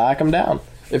guy. I knock them down.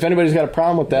 If anybody's got a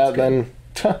problem with that, then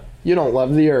you don't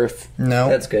love the earth. No.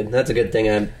 That's good. That's a good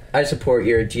thing. I support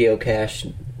your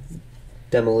geocache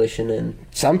demolition and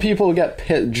Some people get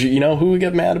pissed. You know who would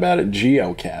get mad about it?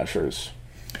 Geocachers.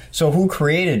 So who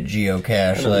created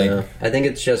geocache? Like, I think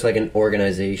it's just like an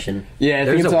organization. Yeah, I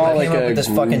There's think it's a- all I like came up a with this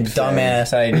group fucking thing.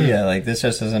 dumbass idea. Like, this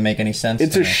just doesn't make any sense.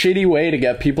 It's to a me. shitty way to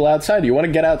get people outside. You want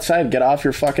to get outside? Get off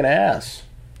your fucking ass.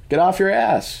 Get off your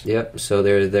ass. Yep. So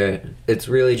there. It's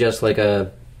really just like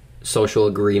a social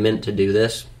agreement to do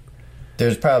this.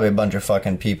 There's probably a bunch of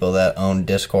fucking people that own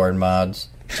Discord mods.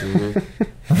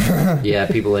 Yeah,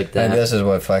 people like And that. this is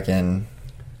what fucking.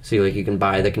 See, like you can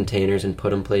buy the containers and put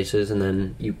them places, and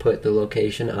then you put the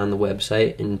location on the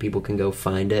website, and people can go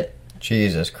find it.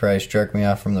 Jesus Christ, jerk me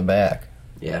off from the back.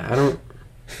 Yeah,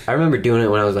 I remember doing it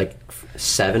when I was like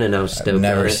 7, and I was stoked. I've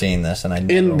never on it. seen this, and I.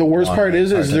 And the worst part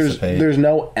is there's there's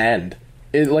no end.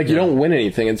 You don't win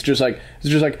anything. It's just like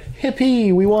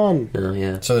hippie, we won. Oh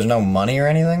yeah. So there's no money or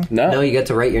anything? No, you get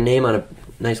to write your name on a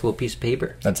nice little piece of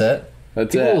paper. That's it?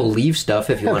 People will leave stuff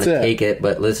if you want to take it,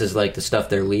 but this is like the stuff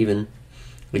they're leaving.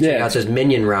 Check out this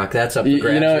Minion Rock. That's up for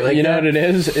grabs. You know what it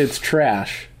is? It's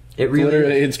trash. It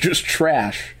really it's just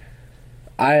trash.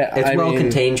 It's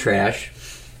well-contained trash,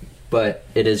 but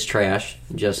it is trash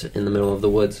just in the middle of the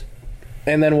woods.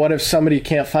 And then what if somebody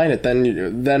can't find it?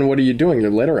 Then what are you doing? You're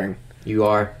littering. You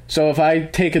are. So if I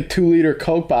take a 2-liter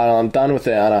Coke bottle, I'm done with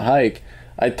it on a hike,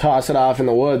 I toss it off in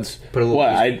the woods.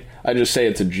 I just say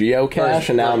it's a geocache,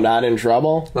 and now I'm not in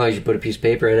trouble? As long as you put a piece of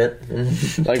paper in it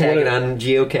and tag it on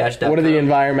geocache.com. What are the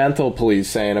environmental police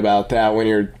saying about that when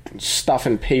you're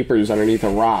stuffing papers underneath a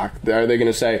rock? Are they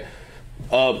going to say,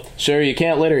 sir, you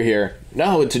can't litter here?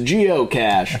 No, it's a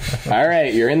geocache. All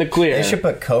right, you're in the clear. They should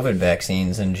put COVID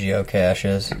vaccines in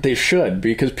geocaches. They should,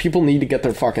 because people need to get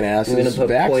their fucking asses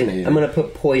vaccinated. I'm going to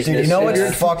put poison. Dude, you know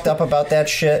what's fucked up about that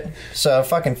shit? So a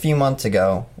fucking few months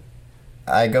ago,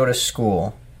 I go to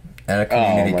school at a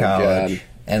community college. God.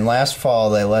 And last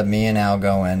fall, they let me and Al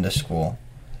go into school.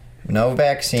 No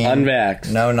vaccine.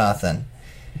 Unvaxxed. No nothing.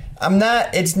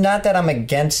 It's not that I'm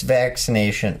against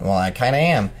vaccination. Well, I kind of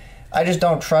am. I just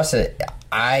don't trust it.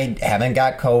 I haven't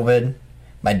got COVID.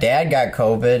 My dad got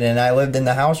COVID, and I lived in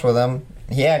the house with him.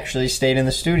 He actually stayed in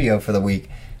the studio for the week,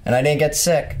 and I didn't get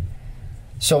sick.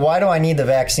 So why do I need the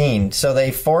vaccine? So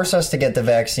they force us to get the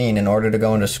vaccine in order to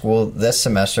go into school this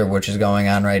semester, which is going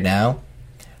on right now.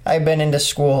 I've been into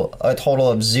school a total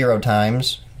of 0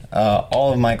 times.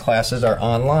 All of my classes are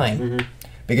online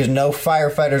because no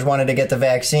firefighters wanted to get the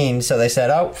vaccine, so they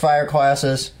said, fire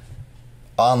classes,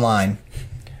 online.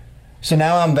 So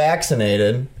now I'm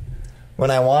vaccinated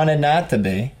when I wanted not to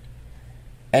be.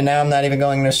 And now I'm not even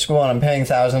going to school, and I'm paying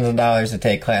thousands of dollars to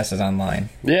take classes online.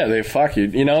 Yeah, they fuck you.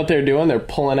 You know what they're doing? They're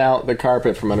pulling out the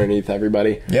carpet from underneath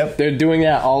everybody. Yep. They're doing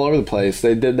that all over the place.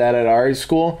 They did that at our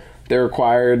school. They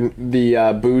required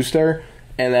the booster,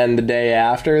 and then the day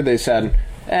after, they said,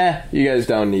 you guys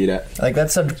don't need it. Like,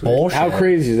 that's such bullshit. How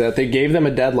crazy is that? They gave them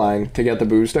a deadline to get the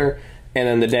booster, and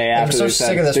then the day after, I'm so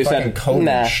sick of this fucking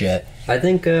COVID shit. I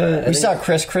think we saw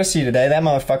Chris Christie today. That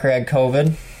motherfucker had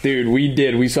COVID. Dude, we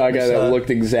did. We saw a guy that looked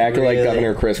exactly like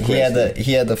Governor Chris Christie.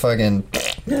 He had the fucking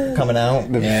coming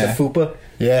out. The fupa.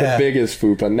 Yeah. The biggest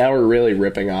fupa. Now we're really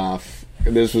ripping off.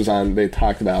 This was on. They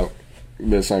talked about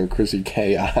this on Chrissy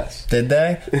Chaos. Did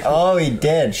they? Oh, he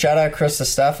did. Shout out Chris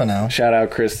DiStefano. Shout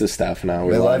out Chris DiStefano.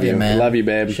 We love you, man. Love you,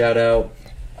 babe. Shout out.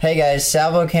 Hey guys,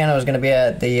 Sal Volcano is going to be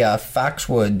at the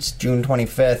Foxwoods June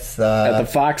 25th. At the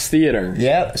Fox Theater.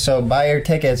 Yep, so buy your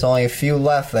tickets. Only a few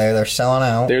left there. They're selling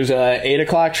out. There's a 8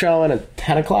 o'clock show and a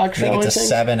 10 o'clock show, I think it's a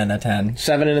 7 and a 10.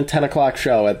 7 and a 10 o'clock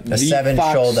show at the 7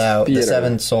 Fox sold out. Theater. The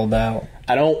 7 sold out.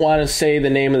 I don't want to say the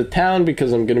name of the town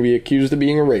because I'm going to be accused of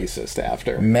being a racist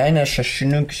after.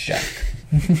 Manashashnuksha.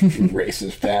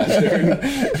 Racist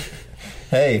bastard.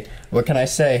 Hey, what can I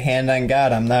say? Hand on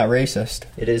God, I'm not racist.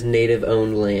 It is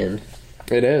native-owned land.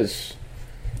 It is.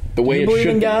 The way you it believe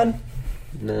should in be. God?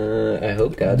 No, I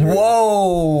hope God's real.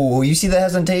 Whoa! You see the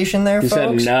hesitation there, He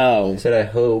folks? said no. I said I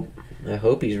hope. I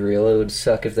hope he's real. It would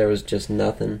suck if there was just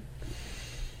nothing.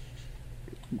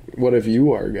 What if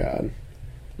you are God?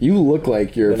 You look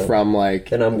like you're from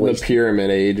the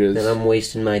Pyramid Ages. Then I'm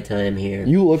wasting my time here.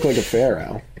 You look like a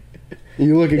pharaoh.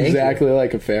 You look exactly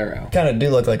like a pharaoh. Kind of do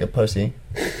look like a pussy.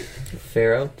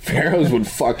 Pharaoh? Pharaohs would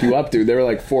fuck you up, dude. They were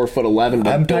like 4'11".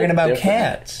 I'm talking about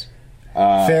cats.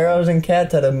 Pharaohs and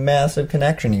cats had a massive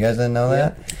connection. You guys didn't know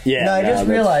that? Yeah. No, I just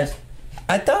realized.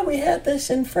 I thought we had this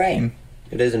in frame.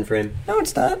 It is in frame. No,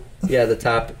 it's not. Yeah, the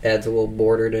top adds a little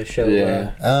border to show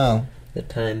the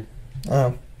time.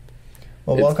 Oh.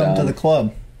 Well, welcome to the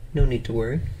club. No need to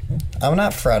worry. I'm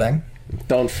not fretting.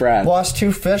 Don't fret. Lost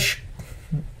 2 fish.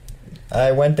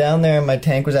 I went down there and my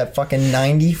tank was at fucking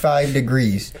 95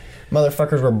 degrees.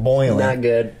 Motherfuckers were boiling. Not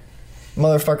good.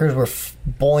 Motherfuckers were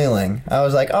boiling. I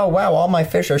was like, oh wow, all my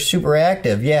fish are super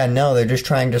active. Yeah, no, they're just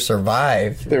trying to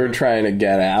survive. They were trying to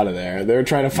get out of there. They were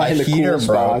trying to find the cool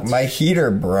spots. My heater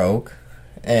broke,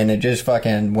 and it just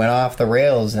fucking went off the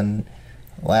rails. And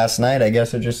last night, I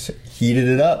guess it just heated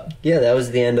it up. Yeah, that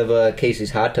was the end of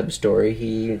Casey's hot tub story.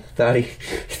 He thought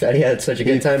he had such a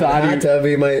good time in the hot tub.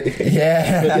 He might.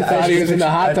 Yeah, he thought he was in the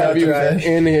hot tub. He was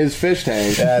in his fish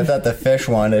tank. Yeah, I thought the fish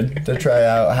wanted to try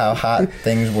out how hot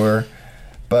things were.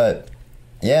 But,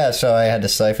 yeah, so I had to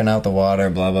siphon out the water,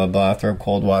 blah, blah, blah, throw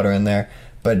cold water in there.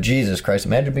 But Jesus Christ,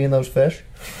 imagine being those fish.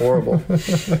 Horrible.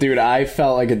 Dude, I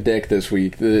felt like a dick this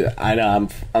week. I know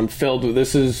I'm filled with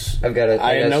this. I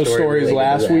had no stories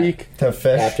last week. To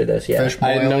fish after this, yeah. Fish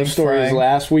I had no boiling, stories frying.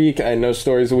 last week. I had no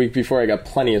stories the week before. I got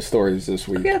plenty of stories this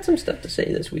I week. got some stuff to say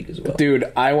this week as well.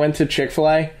 Dude, I went to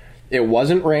Chick-fil-A. It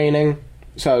wasn't raining,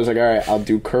 so I was like, all right, I'll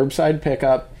do curbside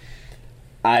pickup.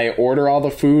 I order all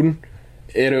the food.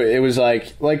 It was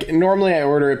like normally I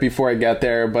order it before I get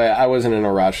there, but I wasn't in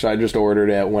a rush, so I just ordered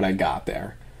it when I got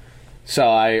there. So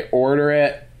I order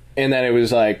it, and then it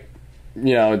was like,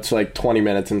 it's like 20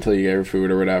 minutes until you get your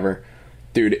food or whatever.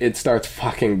 Dude, it starts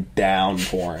fucking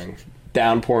downpouring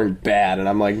bad, and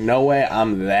I'm like, no way,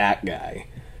 I'm that guy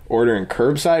ordering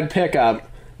curbside pickup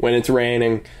when it's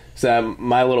raining, so that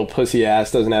my little pussy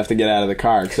ass doesn't have to get out of the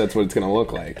car, because that's what it's gonna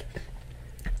look like.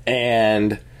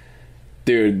 And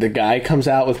dude, the guy comes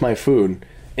out with my food,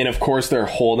 and of course they're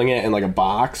holding it in like a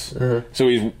box.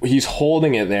 So he's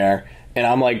holding it there, and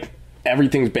I'm like,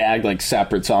 everything's bagged like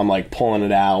separate, so I'm like pulling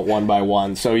it out one by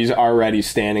one. So he's already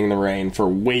standing in the rain for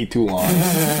way too long.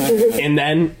 and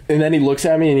then he looks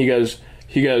at me and he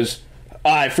goes,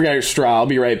 I forgot your straw, I'll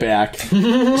be right back.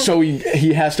 So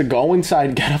he has to go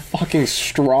inside, get a fucking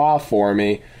straw for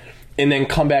me, and then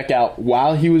come back out.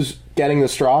 While he was getting the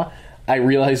straw, I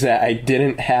realized that I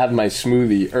didn't have my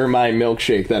smoothie or my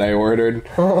milkshake that I ordered.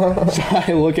 So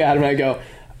I look at him and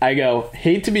I go,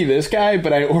 hate to be this guy,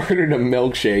 but I ordered a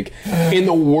milkshake. And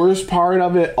the worst part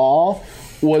of it all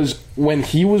was when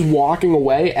he was walking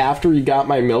away after he got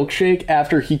my milkshake,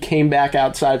 after he came back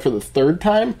outside for the third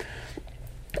time,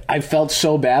 I felt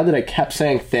so bad that I kept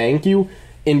saying thank you.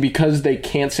 And because they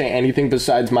can't say anything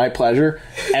besides my pleasure,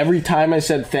 every time I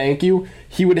said thank you,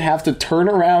 he would have to turn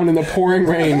around in the pouring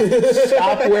rain,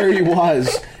 stop where he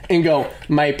was, and go,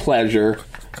 my pleasure.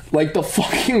 Like the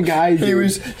fucking guy,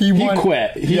 dude. He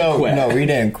quit. He quit. No, he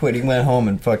didn't quit. He went home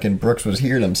and fucking Brooks was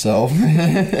here himself.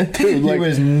 Dude, he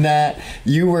was not.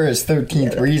 You were his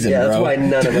 13th reason, yeah, bro. that's why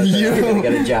none of us are going to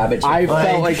get a job at I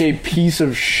felt like a piece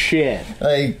of shit.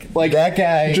 Like that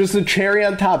guy. Just the cherry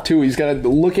on top, too. He's got to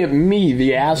look at me,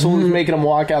 the asshole who's making him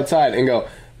walk outside, and go,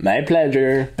 my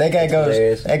pleasure. That guy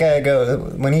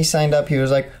goes, when he signed up, he was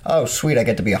like, oh, sweet, I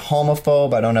get to be a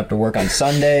homophobe. I don't have to work on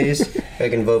Sundays. I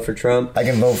can vote for Trump.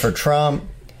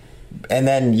 And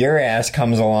then your ass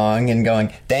comes along and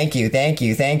going, thank you. And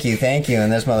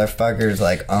this motherfucker's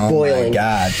like, oh boiling. My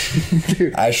God.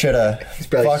 I should have.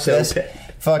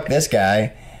 Fuck this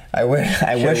guy. I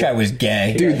wish I was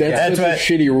gay. Dude, that's a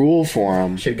shitty rule for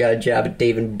him. Should have got a job at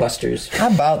Dave & Buster's.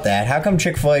 How about that? How come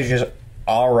Chick-fil-A is just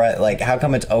all right? Like, how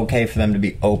come it's okay for them to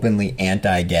be openly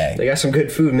anti-gay? They got some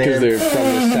good food, man. Because they're from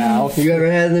the South. You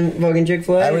ever had the fucking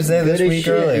Chick-fil-A? I was there this week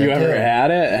earlier. You ever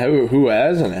had it? Who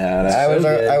hasn't had it?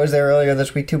 I was there earlier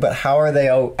this week too. But how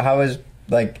is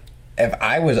like, if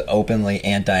I was openly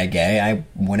anti-gay, I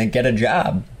wouldn't get a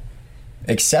job,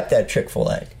 except at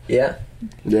Chick-fil-A. Yeah.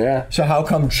 So how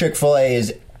come Chick-fil-A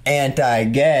is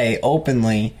anti-gay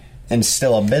openly and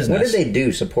still a business? What did they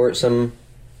do? Support some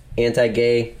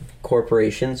anti-gay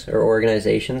corporations or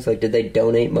organizations? Like, did they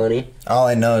donate money? All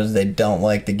I know is they don't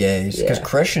like the gays, because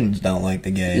Christians don't like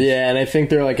the gays. Yeah, and I think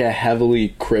they're like a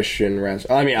heavily Christian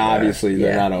restaurant. I mean, obviously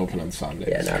they're not open on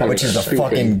Sundays. Yeah, which is a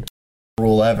fucking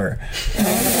rule ever.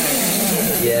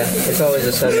 Yeah, it's always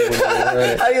a Sunday when you run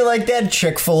it. How do you like that,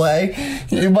 Chick-fil-A?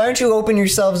 Why don't you open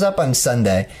yourselves up on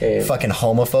Sunday? Hey. Fucking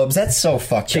homophobes. That's so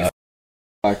fucked up.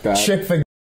 Like that. Chick-fil-A.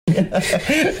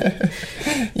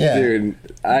 Yeah. Dude,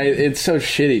 it's so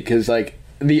shitty because, like,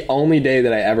 the only day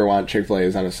that I ever want Chick-fil-A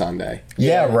is on a Sunday.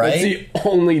 Yeah, right? It's the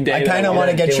only day I kind of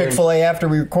want to get Chick-fil-A after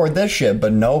we record this shit,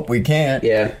 but nope, we can't.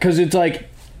 Yeah. Because it's like,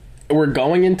 we're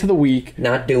going into the week.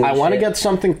 Not doing I want to shit. get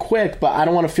something quick, but I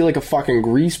don't want to feel like a fucking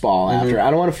grease ball after. I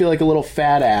don't want to feel like a little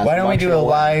fat ass. Why don't we do munching a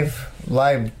away.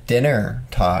 live dinner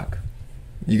talk?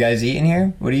 You guys eating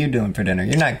here? What are you doing for dinner?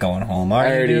 You're not going home,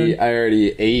 are you, dude? I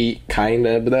already ate,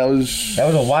 kinda, but that was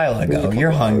a while ago.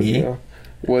 You're hungry.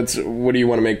 What do you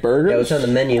want to make, burgers? Yeah, what's on the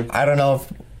menu? I don't know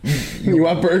if you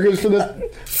want burgers for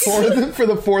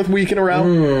the fourth week in a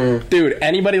row? Dude,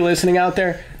 anybody listening out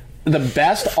there, the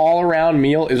best all-around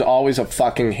meal is always a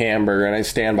fucking hamburger, and I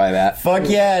stand by that. Fuck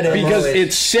yeah, it is. Because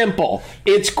it's simple,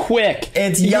 it's quick,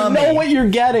 it's yummy. You know what you're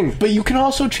getting, but you can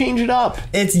also change it up.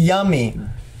 It's yummy.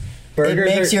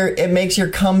 Burgers it makes your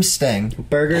cum sting.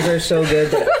 Burgers are so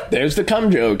good. There's the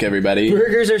cum joke, everybody.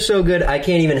 Burgers are so good, I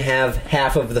can't even have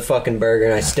half of the fucking burger,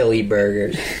 and I still eat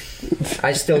burgers.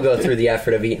 I still go through the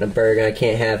effort of eating a burger, and I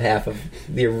can't have half of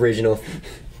the original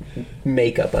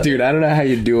makeup of Dude, it. I don't know how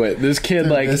you do it. This kid,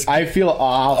 I feel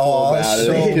awful about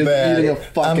so it. He's bad. eating a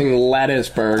fucking lettuce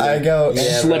burger. I go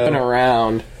slipping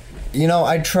around. You know,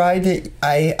 I tried to.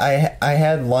 I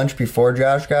had lunch before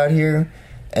Josh got here,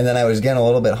 and then I was getting a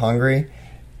little bit hungry,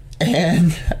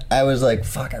 and I was like,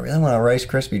 "Fuck, I really want a Rice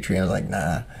Krispie treat." I was like,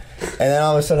 "Nah," and then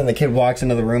all of a sudden the kid walks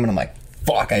into the room, and I'm like,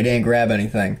 "Fuck, I didn't grab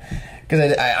anything."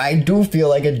 Because I do feel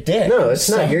like a dick. No, it's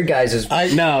not your guys'.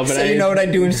 No, but you know what I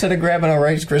do instead of grabbing a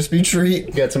Rice Krispie treat?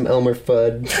 You got some Elmer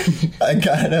Fudd. I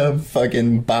got a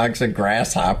fucking box of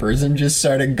grasshoppers and just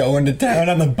started going to town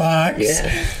on the box.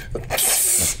 Yeah.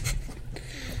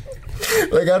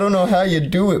 Like, I don't know how you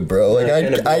do it, bro. Like,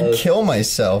 I'd kill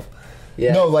myself.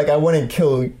 Yeah. No, like, I wouldn't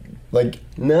kill... Like,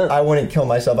 No. I wouldn't kill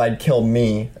myself. I'd kill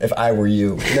me if I were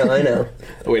you. No, I know.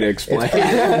 Way to explain.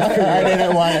 I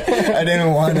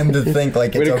didn't want him to think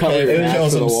like it's okay if he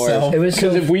kills himself. It was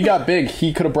Because so, if we got big,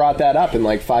 he could have brought that up in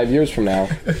like 5 years from now.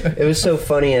 it was so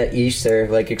funny at Easter,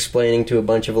 like explaining to a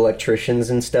bunch of electricians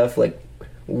and stuff, like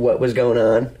what was going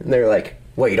on. And they're like,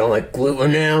 "What, you don't like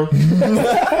gluten now?"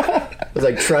 I was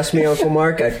like, "Trust me, Uncle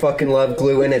Mark, I fucking love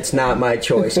gluten. It's not my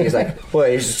choice." And he's like,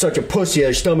 "Boy, he's such a pussy.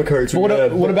 His stomach hurts." What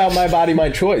about my body, my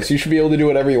choice? You should be able to do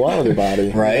whatever you want with your body.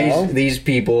 Right. You know? These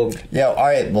people. Yeah,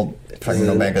 alright, well, if I can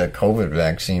go back to the COVID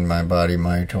vaccine, my body,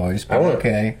 my choice, but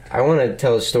okay. I want to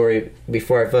tell a story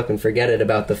before I fucking forget it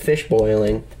about the fish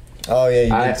boiling. Oh, yeah, you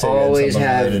did I say you had something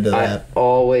related to that. I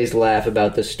always laugh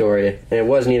about this story, and it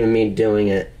wasn't even me doing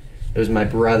it. It was my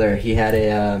brother. He had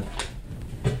a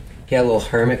little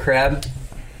hermit crab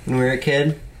when we were a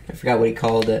kid. I forgot what he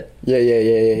called it. Yeah.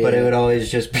 But it would always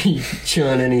just be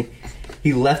chilling, and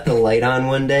he left the light on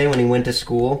one day when he went to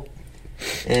school,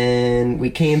 and we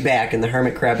came back, and the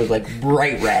hermit crab was like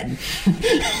bright red.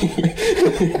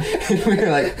 And we were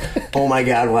like, "Oh my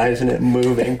god, why isn't it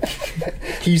moving?"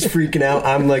 He's freaking out.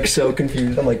 I'm like so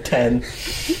confused. I'm like 10.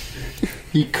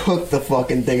 He cooked the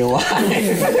fucking thing alive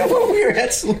when we were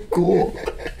at school.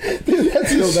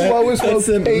 That's the slowest, most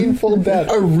painful death.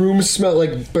 Our room smelled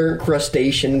like burnt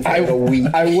crustacean for like a week.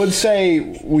 I would say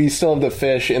we still have the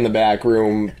fish in the back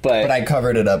room, But I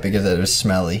covered it up because it was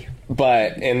smelly.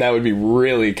 and that would be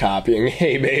really copying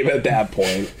Hey Babe at that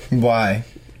point. Why?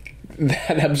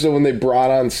 That episode when they brought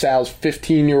on Sal's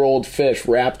 15-year-old fish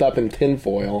wrapped up in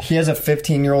tinfoil. He has a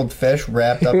 15-year-old fish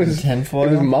wrapped up in tinfoil?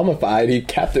 It was mummified. He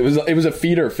kept it. It was a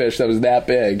feeder fish that was that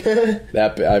big.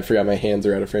 I forgot my hands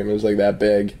are out of frame. It was like that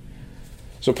big.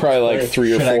 So probably like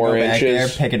 3 or 4 Should I go back there,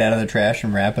 inches. pick it out of the trash,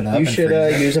 and wrap it up? You and should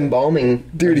freeze it? use embalming.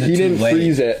 Dude, Or is it he too didn't late?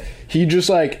 freeze it. He just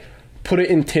like put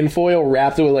it in tinfoil,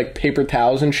 wrapped it with like paper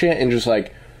towels and shit, and just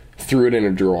like threw it in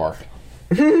a drawer.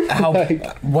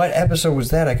 What episode was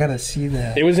that? I gotta see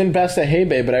that. It was in Best of Hey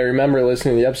Babe, but I remember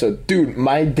listening to the episode. Dude,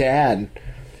 my dad,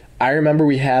 I remember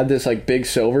we had this like big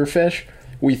silverfish.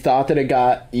 We thought that it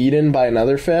got eaten by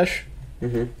another fish.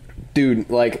 Mm-hmm. Dude,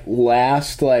 like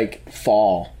last like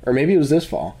fall, or maybe it was this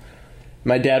fall.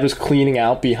 My dad was cleaning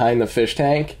out behind the fish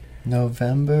tank.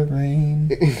 November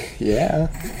rain. Yeah.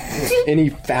 And he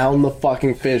found the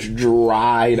fucking fish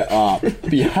dried up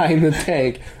behind the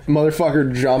tank.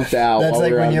 Motherfucker jumped out. That's while like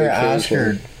we were when on your vacation.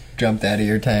 Oscar jumped out of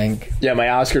your tank. Yeah, my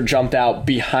Oscar jumped out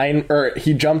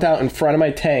he jumped out in front of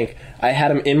my tank. I had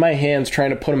him in my hands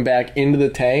trying to put him back into the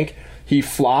tank. He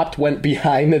flopped, went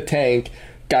behind the tank,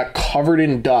 got covered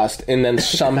in dust, and then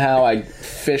somehow I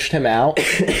fished him out.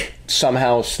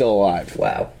 Somehow still alive.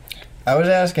 Wow. I was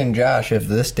asking Josh if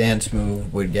this dance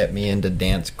move would get me into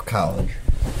dance college.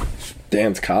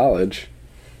 Dance college?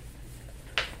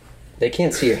 They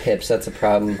can't see your hips. That's a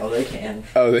problem. Oh, they can.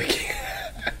 Oh, they can't.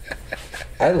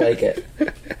 I like it.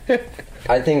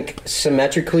 I think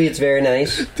symmetrically it's very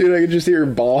nice. Dude, I could just hear your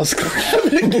balls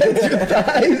clapping against your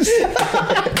thighs.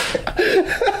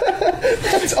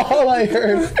 That's all I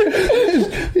heard.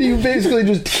 You basically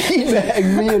just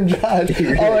teabagged me and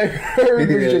Josh. All I heard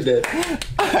You was really just... did.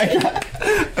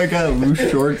 I got loose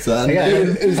shorts on. I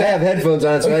have headphones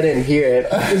on, so I didn't hear it.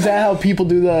 Is that how people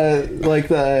do the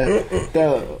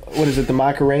what is it, the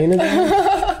Macarena?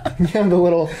 You have the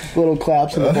little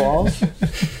claps in the balls?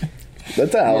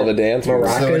 That's a hell of a dance. Maracas. move.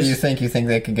 So what do you think? You think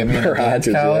they could get me into dance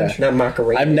Maracas, college? Not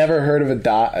Macarena. I've never heard of a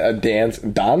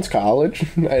dance college.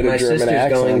 I had My a German sister's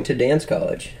accent. going to dance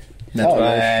college. That's Oh, no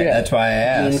why. shit. That's why I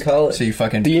asked. Dean College. So you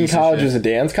fucking Dean piece of College shit. is a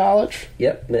dance college?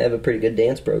 Yep, they have a pretty good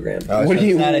dance program. Oh, What so do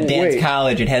you- it's not a dance wait.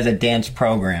 college. It has a dance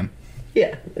program.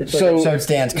 Yeah, it's like So it's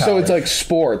dance So college. it's like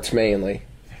sports mainly.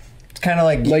 It's kind of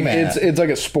like Like UMass. it's like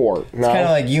a sport. No? It's kind of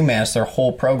like UMass. Their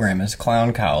whole program is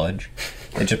clown college.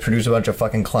 They just produce a bunch of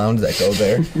fucking clowns that go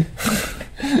there.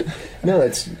 no,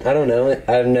 it's I don't know.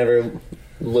 I've never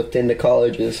looked into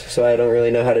colleges, so I don't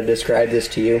really know how to describe this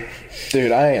to you.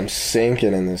 Dude, I am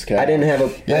sinking in this couch. I didn't have a.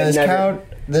 Yeah, I've this never, cow.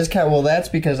 This cow. Well, that's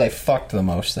because I fucked the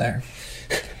most there.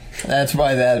 That's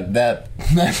why that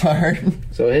part.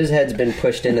 So his head's been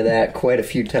pushed into that quite a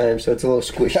few times, so it's a little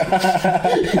squishy.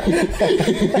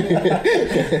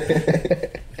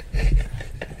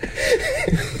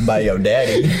 By your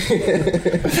daddy.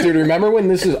 Dude, remember when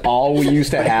this is all we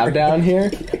used to have down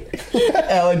here?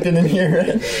 Alec didn't hear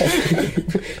it.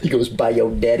 He goes, by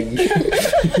your daddy.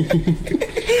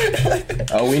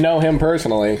 Oh, we know him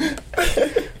personally.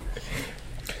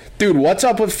 Dude, what's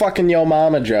up with fucking yo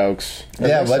mama jokes?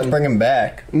 Yeah, let's bring him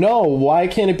back. No, why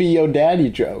can't it be yo daddy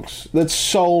jokes? That's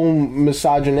so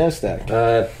misogynistic.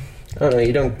 I don't know,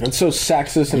 you don't... That's so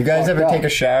sexist and You guys ever take a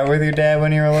shower with your dad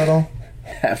when you were little?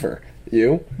 Ever.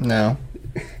 You? No.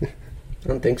 I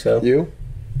don't think so. You?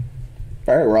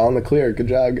 Alright, we're all in the clear. Good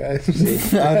job, guys.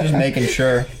 I was just making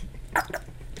sure.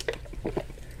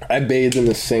 I bathed in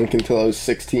the sink until I was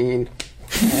 16.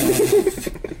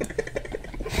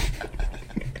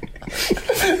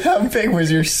 How big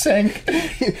was your sink?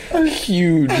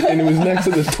 Huge, and it was next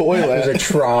to the toilet. It was a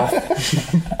trough.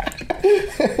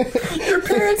 Your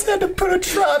parents had to put a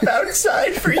trough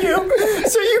outside for you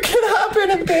so you could hop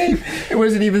in and bathe. It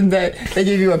wasn't even that. They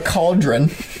gave you a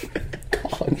cauldron.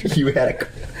 You had a...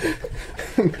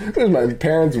 Was my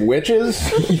parents witches?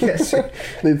 Yes.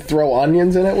 They'd throw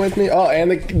onions in it with me. Oh, and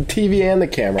the TV and the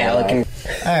camera. Alec and...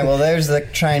 Alright, well, there's the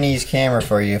Chinese camera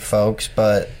for you folks,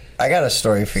 but I got a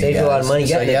story for Saves you guys. a lot of money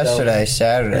So getting it, though. yesterday,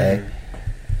 Saturday,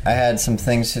 I had some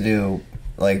things to do,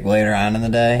 like, later on in the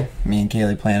day. Me and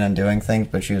Kaylee planned on doing things,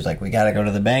 but she was like, we gotta go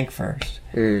to the bank first.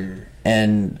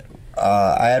 And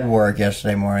I had work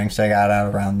yesterday morning, so I got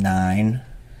out around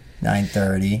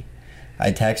 9:30.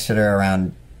 I texted her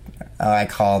around... I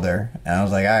called her, and I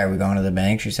was like, alright, we going to the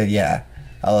bank? She said, yeah,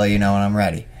 I'll let you know when I'm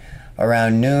ready.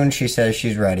 Around noon, she says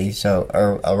she's ready,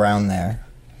 or around there.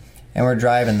 And we're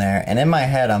driving there, and in my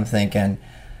head, I'm thinking,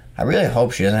 I really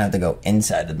hope she doesn't have to go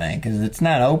inside the bank, because it's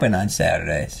not open on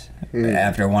Saturdays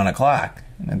after 1 o'clock.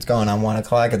 And it's going on 1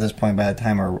 o'clock at this point by the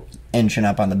time we're inching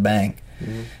up on the bank.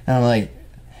 And I'm like,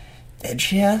 did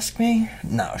she ask me?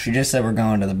 No, she just said we're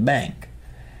going to the bank.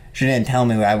 She didn't tell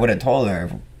me. I would have told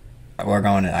her, we're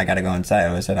going. I got to go inside. I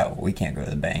would have said, oh, we can't go to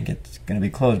the bank. It's going to be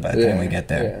closed by the time we get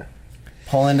there. Yeah.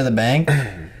 Pull into the bank.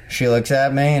 She looks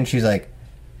at me and she's like,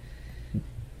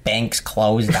 bank's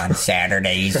closed on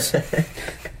Saturdays.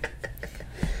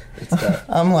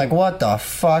 I'm like, what the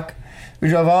fuck? We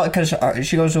drove all, because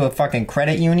she goes to a fucking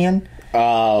credit union.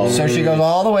 Oh. So she goes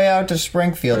all the way out to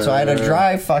Springfield. So I had to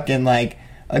drive fucking like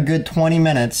a good 20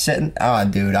 minutes sitting. Oh,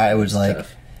 dude, I was like,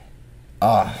 tough.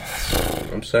 oh.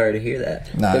 I'm sorry to hear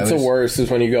that. No, That's the worst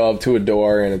is when you go up to a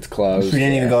door and it's closed. We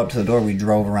didn't even go up to the door. We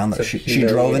drove around. She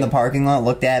drove in the parking lot,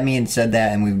 looked at me, and said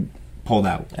that, and we pulled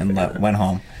out and went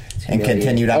home and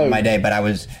continued on with my day. But I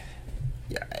was,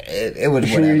 it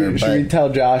was whatever. Should we tell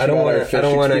Josh about our fish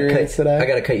experience today? I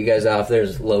gotta cut you guys off.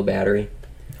 There's low battery.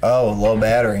 Oh, low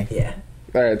battery. Yeah.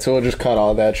 All right, so we'll just cut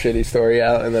all that shitty story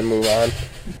out and then move on.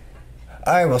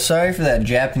 All right, well, sorry for that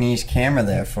Japanese camera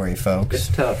there for you folks. It's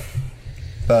tough.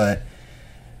 But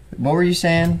what were you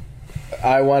saying?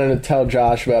 I wanted to tell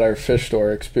Josh about our fish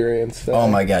store experience today. Oh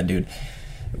my god, dude.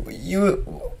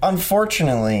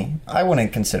 Unfortunately, I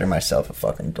wouldn't consider myself a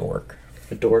fucking dork.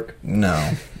 A dork.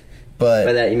 No. But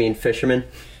By that you mean fisherman?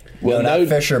 well, not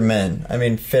fishermen. I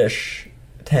mean fish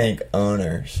tank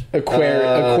owners.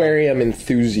 Aquarium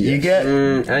enthusiast. You get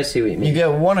I see what you mean. you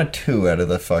get one or two out of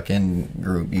the fucking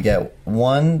group. You get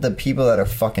one, the people that are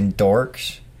fucking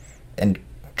dorks and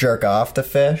jerk off the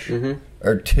fish,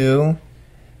 or two,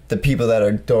 the people that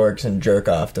are dorks and jerk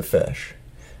off the fish.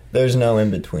 There's no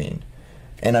in between.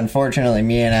 And unfortunately,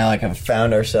 me and Alec have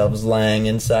found ourselves lying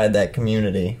inside that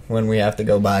community when we have to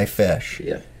go buy fish.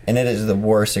 Yeah. And it is the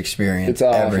worst experience It's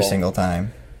awful. every single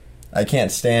time. I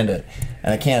can't stand it.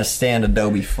 And I can't stand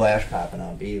Adobe Flash popping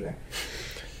up either.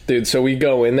 Dude, so we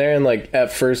go in there and like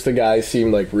at first the guy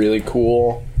seemed like really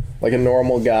cool, like a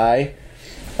normal guy.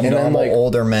 A And then, normal like,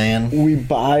 older man. We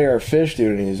buy our fish,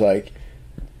 dude, and he's like,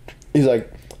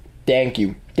 thank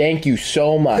you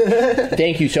so much.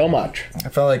 Thank you so much. I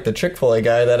felt like the Chick-fil-A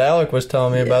guy that Alec was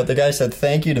telling me about. The guy said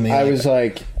thank you to me. I was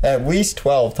like, at least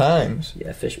 12 times.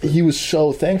 Yeah, fish. he was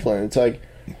so thankful. And it's like,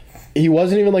 he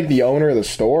wasn't even like the owner of the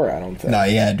store, I don't think. No,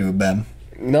 you had to have been.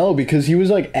 No, because he was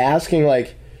like asking,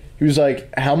 like, he was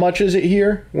like, how much is it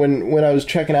here? When I was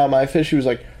checking out my fish, he was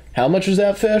like, how much is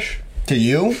that fish? To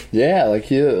you? Yeah, like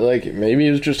maybe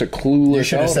he was just a clueless. You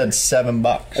should have owner. said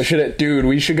 $7. I should have, dude.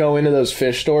 We should go into those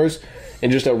fish stores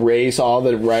and just erase all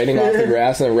the writing off the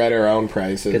grass and then write our own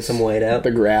prices. Get some white out. The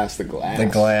grass, the glass. The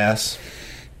glass.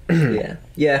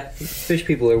 Yeah. Fish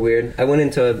people are weird. I went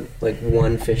into like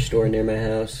one fish store near my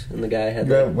house, and the guy had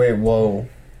like, Wait, whoa.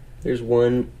 there's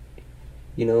one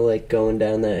You know, like going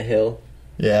down that hill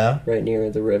Yeah. right near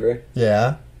the river.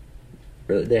 Yeah.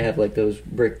 Where they have like those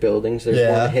brick buildings. There's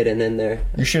Yeah. one hidden in there.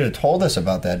 You should have told us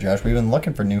about that, Josh. We've been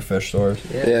looking for new fish stores.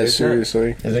 Yeah, there's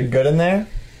seriously. Is it good in there?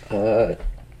 not-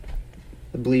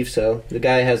 I believe so. The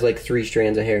guy has like 3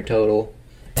 strands of hair total.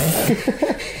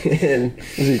 And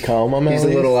Is he calm on he's a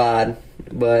little odd,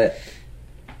 but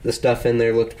the stuff in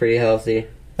there looked pretty healthy.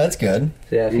 That's good.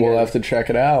 So yeah, if you We'll guys- have to check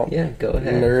it out. yeah, go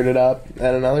ahead. Nerd it up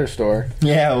at another store.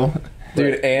 Yeah. Well,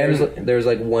 Dude, and there's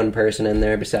like one person in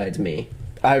there besides me.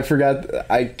 I forgot,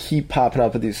 I keep popping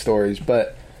up with these stories,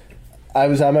 but I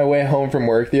was on my way home from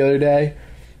work the other day,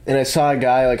 and I saw a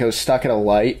guy, like I was stuck at a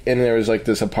light, and there was like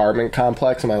this apartment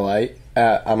complex on my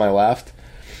on my left,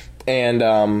 and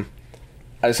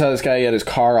I saw this guy, he had his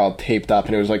car all taped up,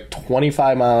 and it was like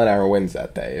 25-mile-an-hour winds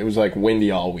that day. It was like windy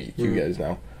all week, you guys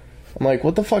know. I'm like,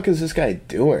 what the fuck is this guy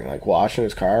doing? Like washing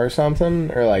his car or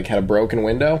something? Or like had a broken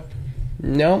window?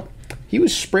 No. He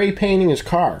was spray painting his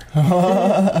car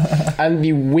on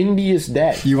the windiest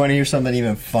day. you want to hear something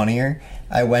even funnier?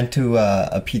 I went to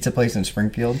a pizza place in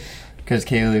Springfield because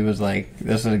Kaylee was like,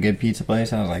 "This is a good pizza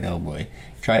place." And I was like, "Oh boy,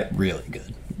 try it." Really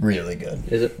good, really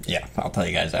good. Is it? Yeah, I'll tell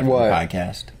you guys after What? the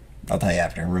podcast. I'll tell you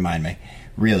after. Remind me.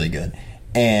 Really good.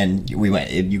 And we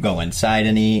went. You go inside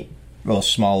and eat. Little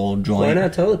small little joint. Why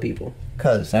not tell the people?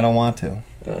 Cause I don't want to.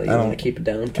 Oh, you I don't- want to keep it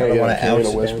down? Can I don't get wanna a can in a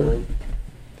out- whisper?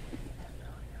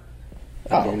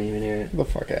 I Oh. didn't even hear it. Get the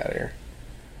fuck out of here.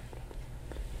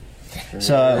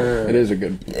 So It is a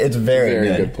good, it's very, very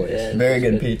good. good place. Yeah. Very It's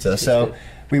good good. pizza. It's So good.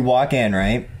 we walk in,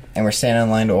 right? And we're standing in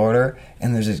line to order,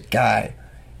 and there's this guy.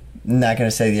 Not going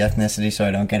to say the ethnicity so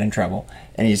I don't get in trouble.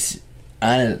 And he's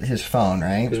on his phone,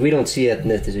 right? Because we don't see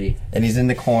ethnicity. And he's in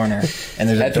the corner, and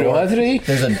there's a door. Ethnicity?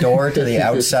 There's a door to the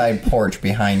outside porch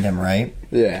behind him, right?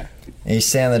 Yeah. And he's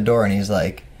standing at the door, and he's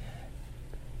like,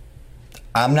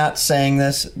 "I'm not saying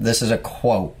this. This is a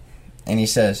quote." And he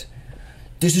says,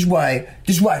 This is why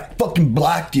I fucking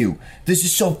blocked you. This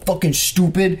is so fucking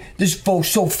stupid. This is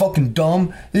so fucking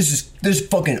dumb. This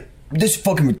fucking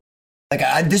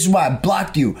like this is why I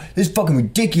blocked you. This is fucking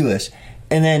ridiculous."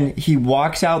 And then he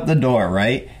walks out the door,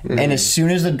 right? Mm-hmm. And as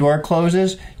soon as the door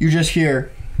closes, you just hear,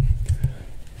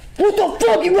 "What the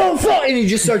fuck, you motherfucker!" And he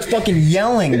just starts fucking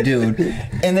yelling, dude.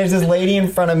 And there's this lady in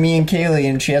front of me and Kaylee,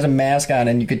 and she has a mask on,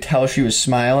 and you could tell she was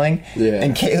smiling. Yeah.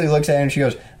 And Kaylee looks at her and she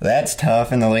goes, "That's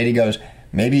tough." And the lady goes,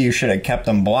 "Maybe you should have kept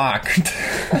them blocked."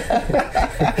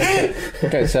 That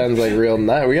guy sounds like real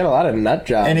nut. We got a lot of nut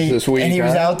jobs And this week. he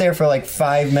was huh? out there for like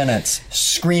 5 minutes,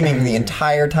 screaming the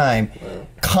entire time.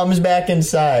 Comes back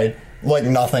inside like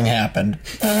nothing happened.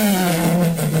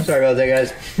 Sorry about that,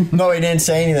 guys. No, he didn't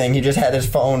say anything. He just had his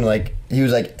phone, like, he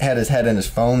was like, had his head in his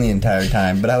phone the entire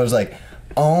time. But I was like,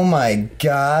 oh my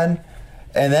God.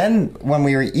 And then when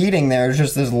we were eating, there was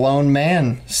just this lone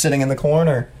man sitting in the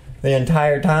corner the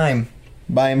entire time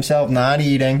by himself, not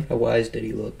eating. How wise did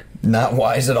he look? Not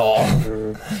wise at all.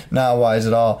 Not wise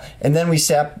at all. And then we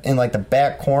sat in like the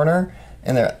back corner,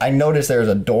 and there, I noticed there was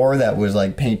a door that was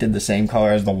like painted the same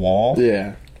color as the wall.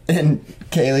 Yeah. And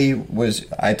Kaylee was,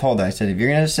 I told her, I said, "If you're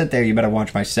going to sit there, you better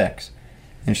watch my 6."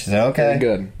 And she said, "Okay."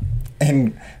 Good.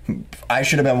 And I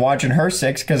should have been watching her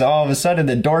 6, because all of a sudden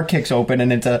the door kicks open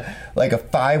and it's a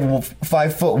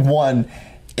 5'1",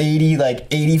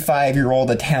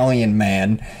 85-year-old Italian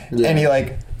man. Yeah. And he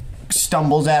like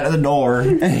stumbles out of the door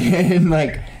and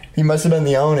like, he must have been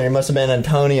the owner. He must have been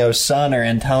Antonio's son or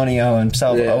Antonio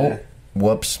himself. Yeah. Oh,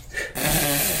 whoops.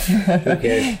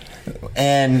 Okay.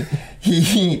 And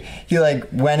he like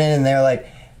went in and they're like,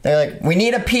 "We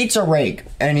need a pizza rake."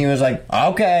 And he was like,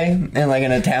 "Okay," in like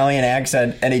an Italian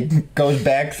accent, and he goes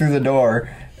back through the door,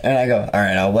 and I go, "All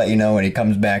right, I'll let you know when he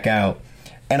comes back out."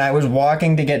 And I was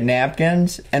walking to get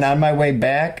napkins, and on my way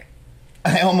back,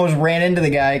 I almost ran into the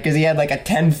guy because he had like a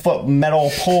 10-foot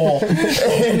metal pole,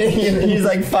 and he's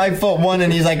like 5'1",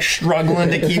 and he's like struggling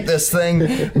to keep this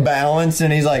thing balanced,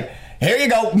 and he's like, "Here you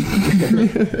go."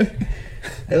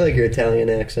 I like your Italian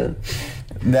accent.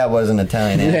 That was an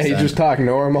Italian Yeah, accent. he just talked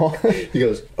normal. He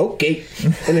goes, "Okay,"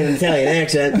 in an Italian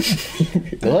accent.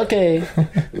 Okay. I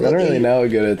don't really know a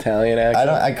good Italian accent.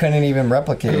 I couldn't even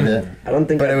replicate it, I don't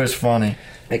think but it was funny.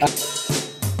 I